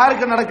 இது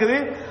யாருக்கு நடக்குது?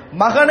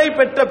 மகனை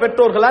பெற்ற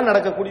பெற்றோர்களால்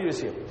நடக்கக்கூடிய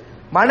விஷயம்.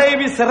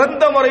 மனைவி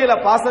சிறந்த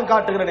முறையில் பாசம்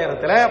காட்டுகிற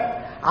நேரத்தில்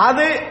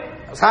அது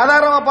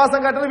சாதாரண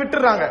பாசம் காட்டுறது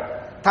விட்டுறாங்க.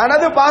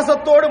 தனது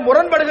பாசத்தோடு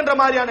முரண்படுகின்ற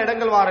மாதிரியான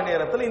இடங்கள் வார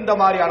நேரத்தில் இந்த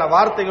மாதிரியான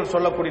வார்த்தைகள்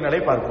சொல்லக்கூடிய நிலை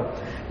பார்க்கும்.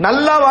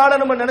 நல்லா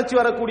வாழணும் நினைச்சு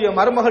வரக்கூடிய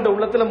மருமகட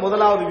உள்ளத்துல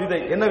முதலாவது விதை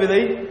என்ன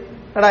விதை?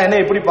 என்ன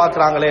இப்படி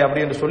பாக்குறாங்களே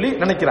அப்படின்னு சொல்லி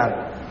நினைக்கிறாங்க.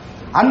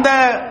 அந்த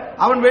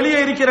அவன் வெளியே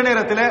இருக்கிற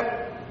நேரத்தில்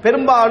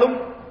பெரும்பாலும்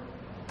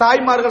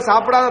தாய்மார்கள்,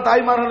 சாப்பிடாத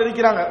தாய்மார்கள்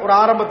இருக்கிறாங்க. ஒரு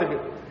ஆரம்பத்துக்கு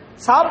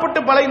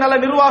சாப்பிட்டு பழகி நல்ல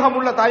நிர்வாகம்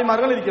உள்ள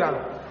தாய்மார்கள் இருக்கிறாங்க.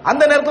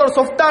 அந்த நேரத்தில் ஒரு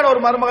சொஃப்டான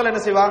ஒரு மருமகள்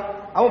என்ன செய்வா?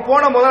 அவன்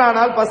போன முதல்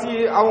நாள் பசி,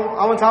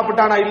 அவன்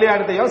சாப்பிட்டானா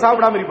இல்லையான்னு தெரியும்,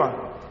 சாப்பிடாம இருப்பாங்க.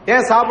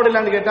 ஏன்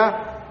சாப்பிடலான்னு கேட்டா,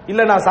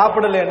 இல்ல நான்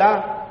சாப்பிடலடா,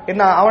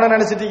 என்ன அவனை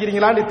நினைச்சிட்டு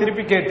இருக்கிறீங்களான்னு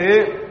திருப்பி கேட்டு,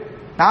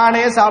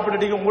 நானே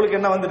சாப்பிட்டுட்டீங்க உங்களுக்கு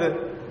என்ன வந்துட்டு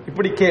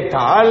இப்படி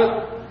கேட்டால்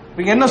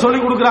என்ன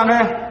சொல்லிக் கொடுக்கிறாங்க?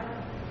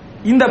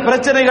 இந்த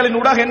பிரச்சனைகளின்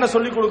ஊடாக என்ன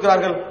சொல்லிக்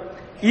கொடுக்கிறார்கள்?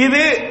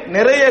 இது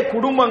நிறைய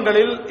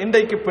குடும்பங்களில்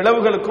இன்றைக்கு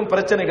பிளவுகளுக்கும்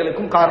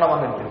பிரச்சனைகளுக்கும்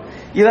காரணமாக இருக்கிறது.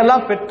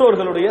 இதெல்லாம்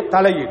பெற்றோர்களுடைய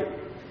தலையீடு.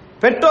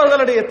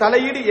 பெற்றோர்களுடைய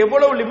தலையீடு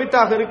எவ்வளவு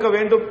லிமிட்டாக இருக்க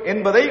வேண்டும்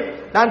என்பதை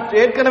நான்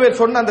ஏற்கனவே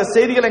சொன்ன அந்த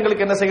செய்திகள்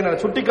எங்களுக்கு என்ன செய்கின்றன,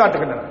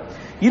 சுட்டிக்காட்டுகின்றன.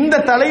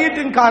 இந்த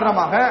தலையீட்டின்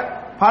காரணமாக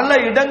பல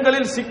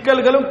இடங்களில்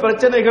சிக்கல்களும்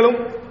பிரச்சனைகளும்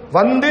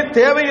வந்து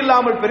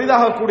தேவையில்லாமல்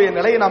பெரிதாகக்கூடிய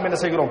நிலையை நாம் என்ன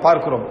செய்கிறோம்,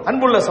 பார்க்கிறோம்.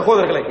 அன்புள்ள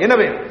சகோதரர்களை,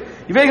 எனவே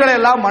இவைகளை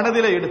எல்லாம்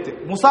மனதிலே எடுத்து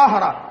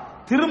முசாஹரா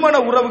திருமண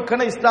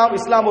உறவுக்கென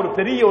இஸ்லாம் ஒரு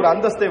பெரிய ஒரு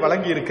அந்தஸ்தை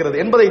வழங்கி இருக்கிறது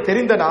என்பதை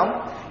தெரிந்த நாம்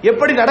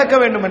எப்படி நடக்க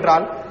வேண்டும்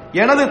என்றால்,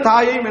 எனது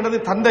தாயையும் எனது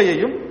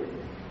தந்தையையும்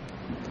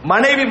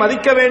மனைவி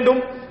மதிக்க வேண்டும்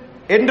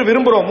என்று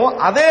விரும்புகிறோமோ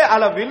அதே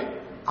அளவில்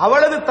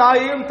அவளது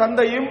தாயையும்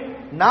தந்தையும்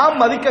நாம்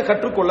மதிக்க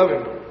கற்றுக்கொள்ள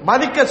வேண்டும்,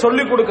 மதிக்க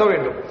சொல்லிக் கொடுக்க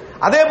வேண்டும்.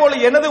 அதே போல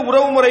எனது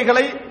உறவு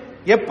முறைகளை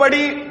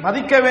எப்படி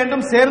மதிக்க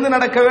வேண்டும், சேர்ந்து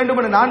நடக்க வேண்டும்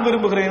என்று நான்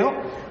விரும்புகிறேனோ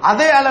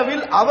அதே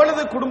அளவில்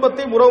அவளது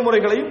குடும்பத்தையும் உறவு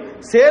முறைகளையும்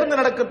சேர்ந்து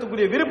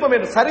நடக்கக்கூடிய விருப்பம்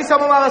என்று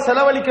சரிசமமாக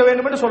செலவழிக்க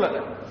வேண்டும் என்று சொல்லல.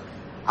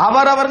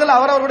 அவரவர்கள்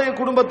அவரவருடைய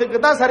குடும்பத்துக்கு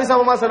தான்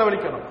சரிசமமாக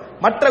செலவழிக்கணும்,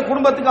 மற்ற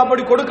குடும்பத்துக்கு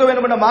அப்படி கொடுக்க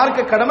வேண்டும் என்ற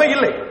மார்க்க கடமை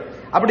இல்லை.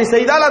 அப்படி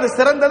செய்தால் அது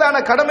சிறந்ததான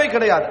கடமை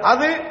கிடையாது.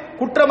 அது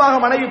குற்றமாக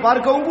மனைவி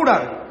பார்க்கவும்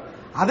கூடாது.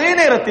 அதே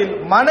நேரத்தில்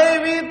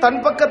மனைவி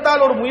தன்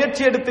பக்கத்தால் ஒரு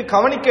முயற்சி எடுத்து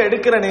கவனிக்க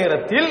எடுக்கிற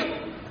நேரத்தில்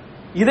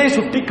இதை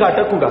சுட்டி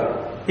காட்டக்கூடாது,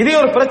 இதை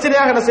ஒரு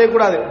பிரச்சனையாக என்ன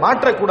செய்யக்கூடாது,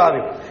 மாற்றக்கூடாது.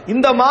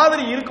 இந்த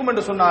மாதிரி இருக்கும்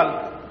என்று சொன்னால்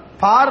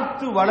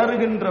பார்த்து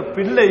வளருகின்ற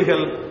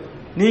பிள்ளைகள்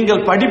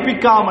நீங்கள்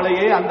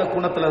படிப்பிக்காமலேயே அந்த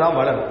குணத்தில் தான்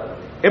வளரும்.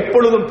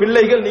 எப்பொழுதும்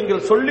பிள்ளைகள்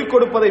நீங்கள் சொல்லிக்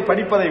கொடுப்பதை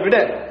படிப்பதை விட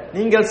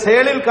நீங்கள்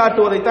செயலில்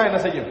காட்டுவதைத்தான் என்ன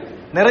செய்யும்,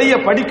 நிறைய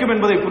படிக்கும்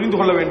என்பதை புரிந்து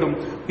கொள்ள வேண்டும்.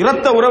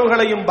 இரத்த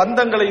உறவுகளையும்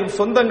பந்தங்களையும்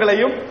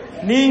சொந்தங்களையும்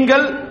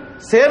நீங்கள்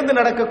சேர்ந்து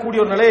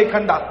நடக்கக்கூடிய ஒரு நிலையை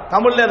கண்டால்,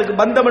 தமிழ்ல அதுக்கு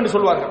பந்தம் என்று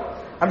சொல்வார்கள்,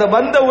 அந்த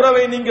பந்த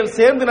உறவை நீங்கள்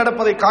சேர்ந்து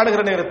நடப்பதை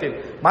காணுகிற நேரத்தில்,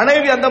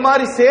 மனைவி அந்த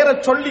மாதிரி சேர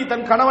சொல்லி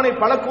தன் கணவனை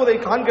பழக்குவதை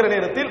காண்கிற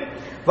நேரத்தில்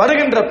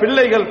வருகின்ற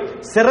பிள்ளைகள்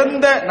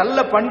சிறந்த நல்ல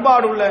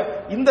பண்பாடுள்ள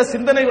இந்த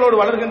சிந்தனைகளோடு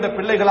வளர்கின்ற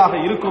பிள்ளைகளாக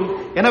இருக்கும்.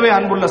 எனவே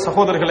அன்புள்ள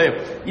சகோதரர்களே,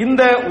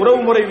 இந்த உறவு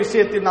முறை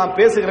விஷயத்தில் நாம்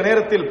பேசுகிற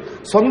நேரத்தில்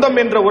சொந்தம்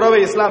என்ற உறவை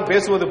இஸ்லாம்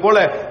பேசுவது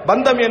போல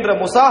பந்தம் என்ற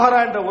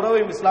முசாஹரா என்ற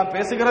உறவையும் இஸ்லாம்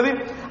பேசுகிறது.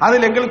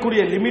 அதில்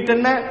எங்களுக்குரிய லிமிட்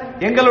என்ன,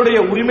 எங்களுடைய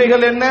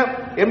உரிமைகள் என்ன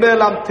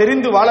என்பதெல்லாம்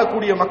தெரிந்து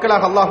வாழக்கூடிய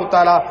மக்களாக அல்லாஹு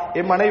தஆலா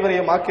எம்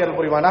அனைவரையும் ஆக்கி அருள்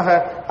புரிவானாக.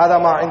 ஹதா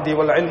மா இன்தி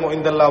வல் இல்மு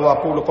இந்தல்லாஹ் வ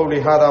அகூலு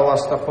கௌலி ஹாதா வ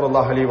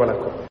அஸ்தக்ஃபிருல்லாஹ லீ வ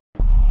லக்கும்.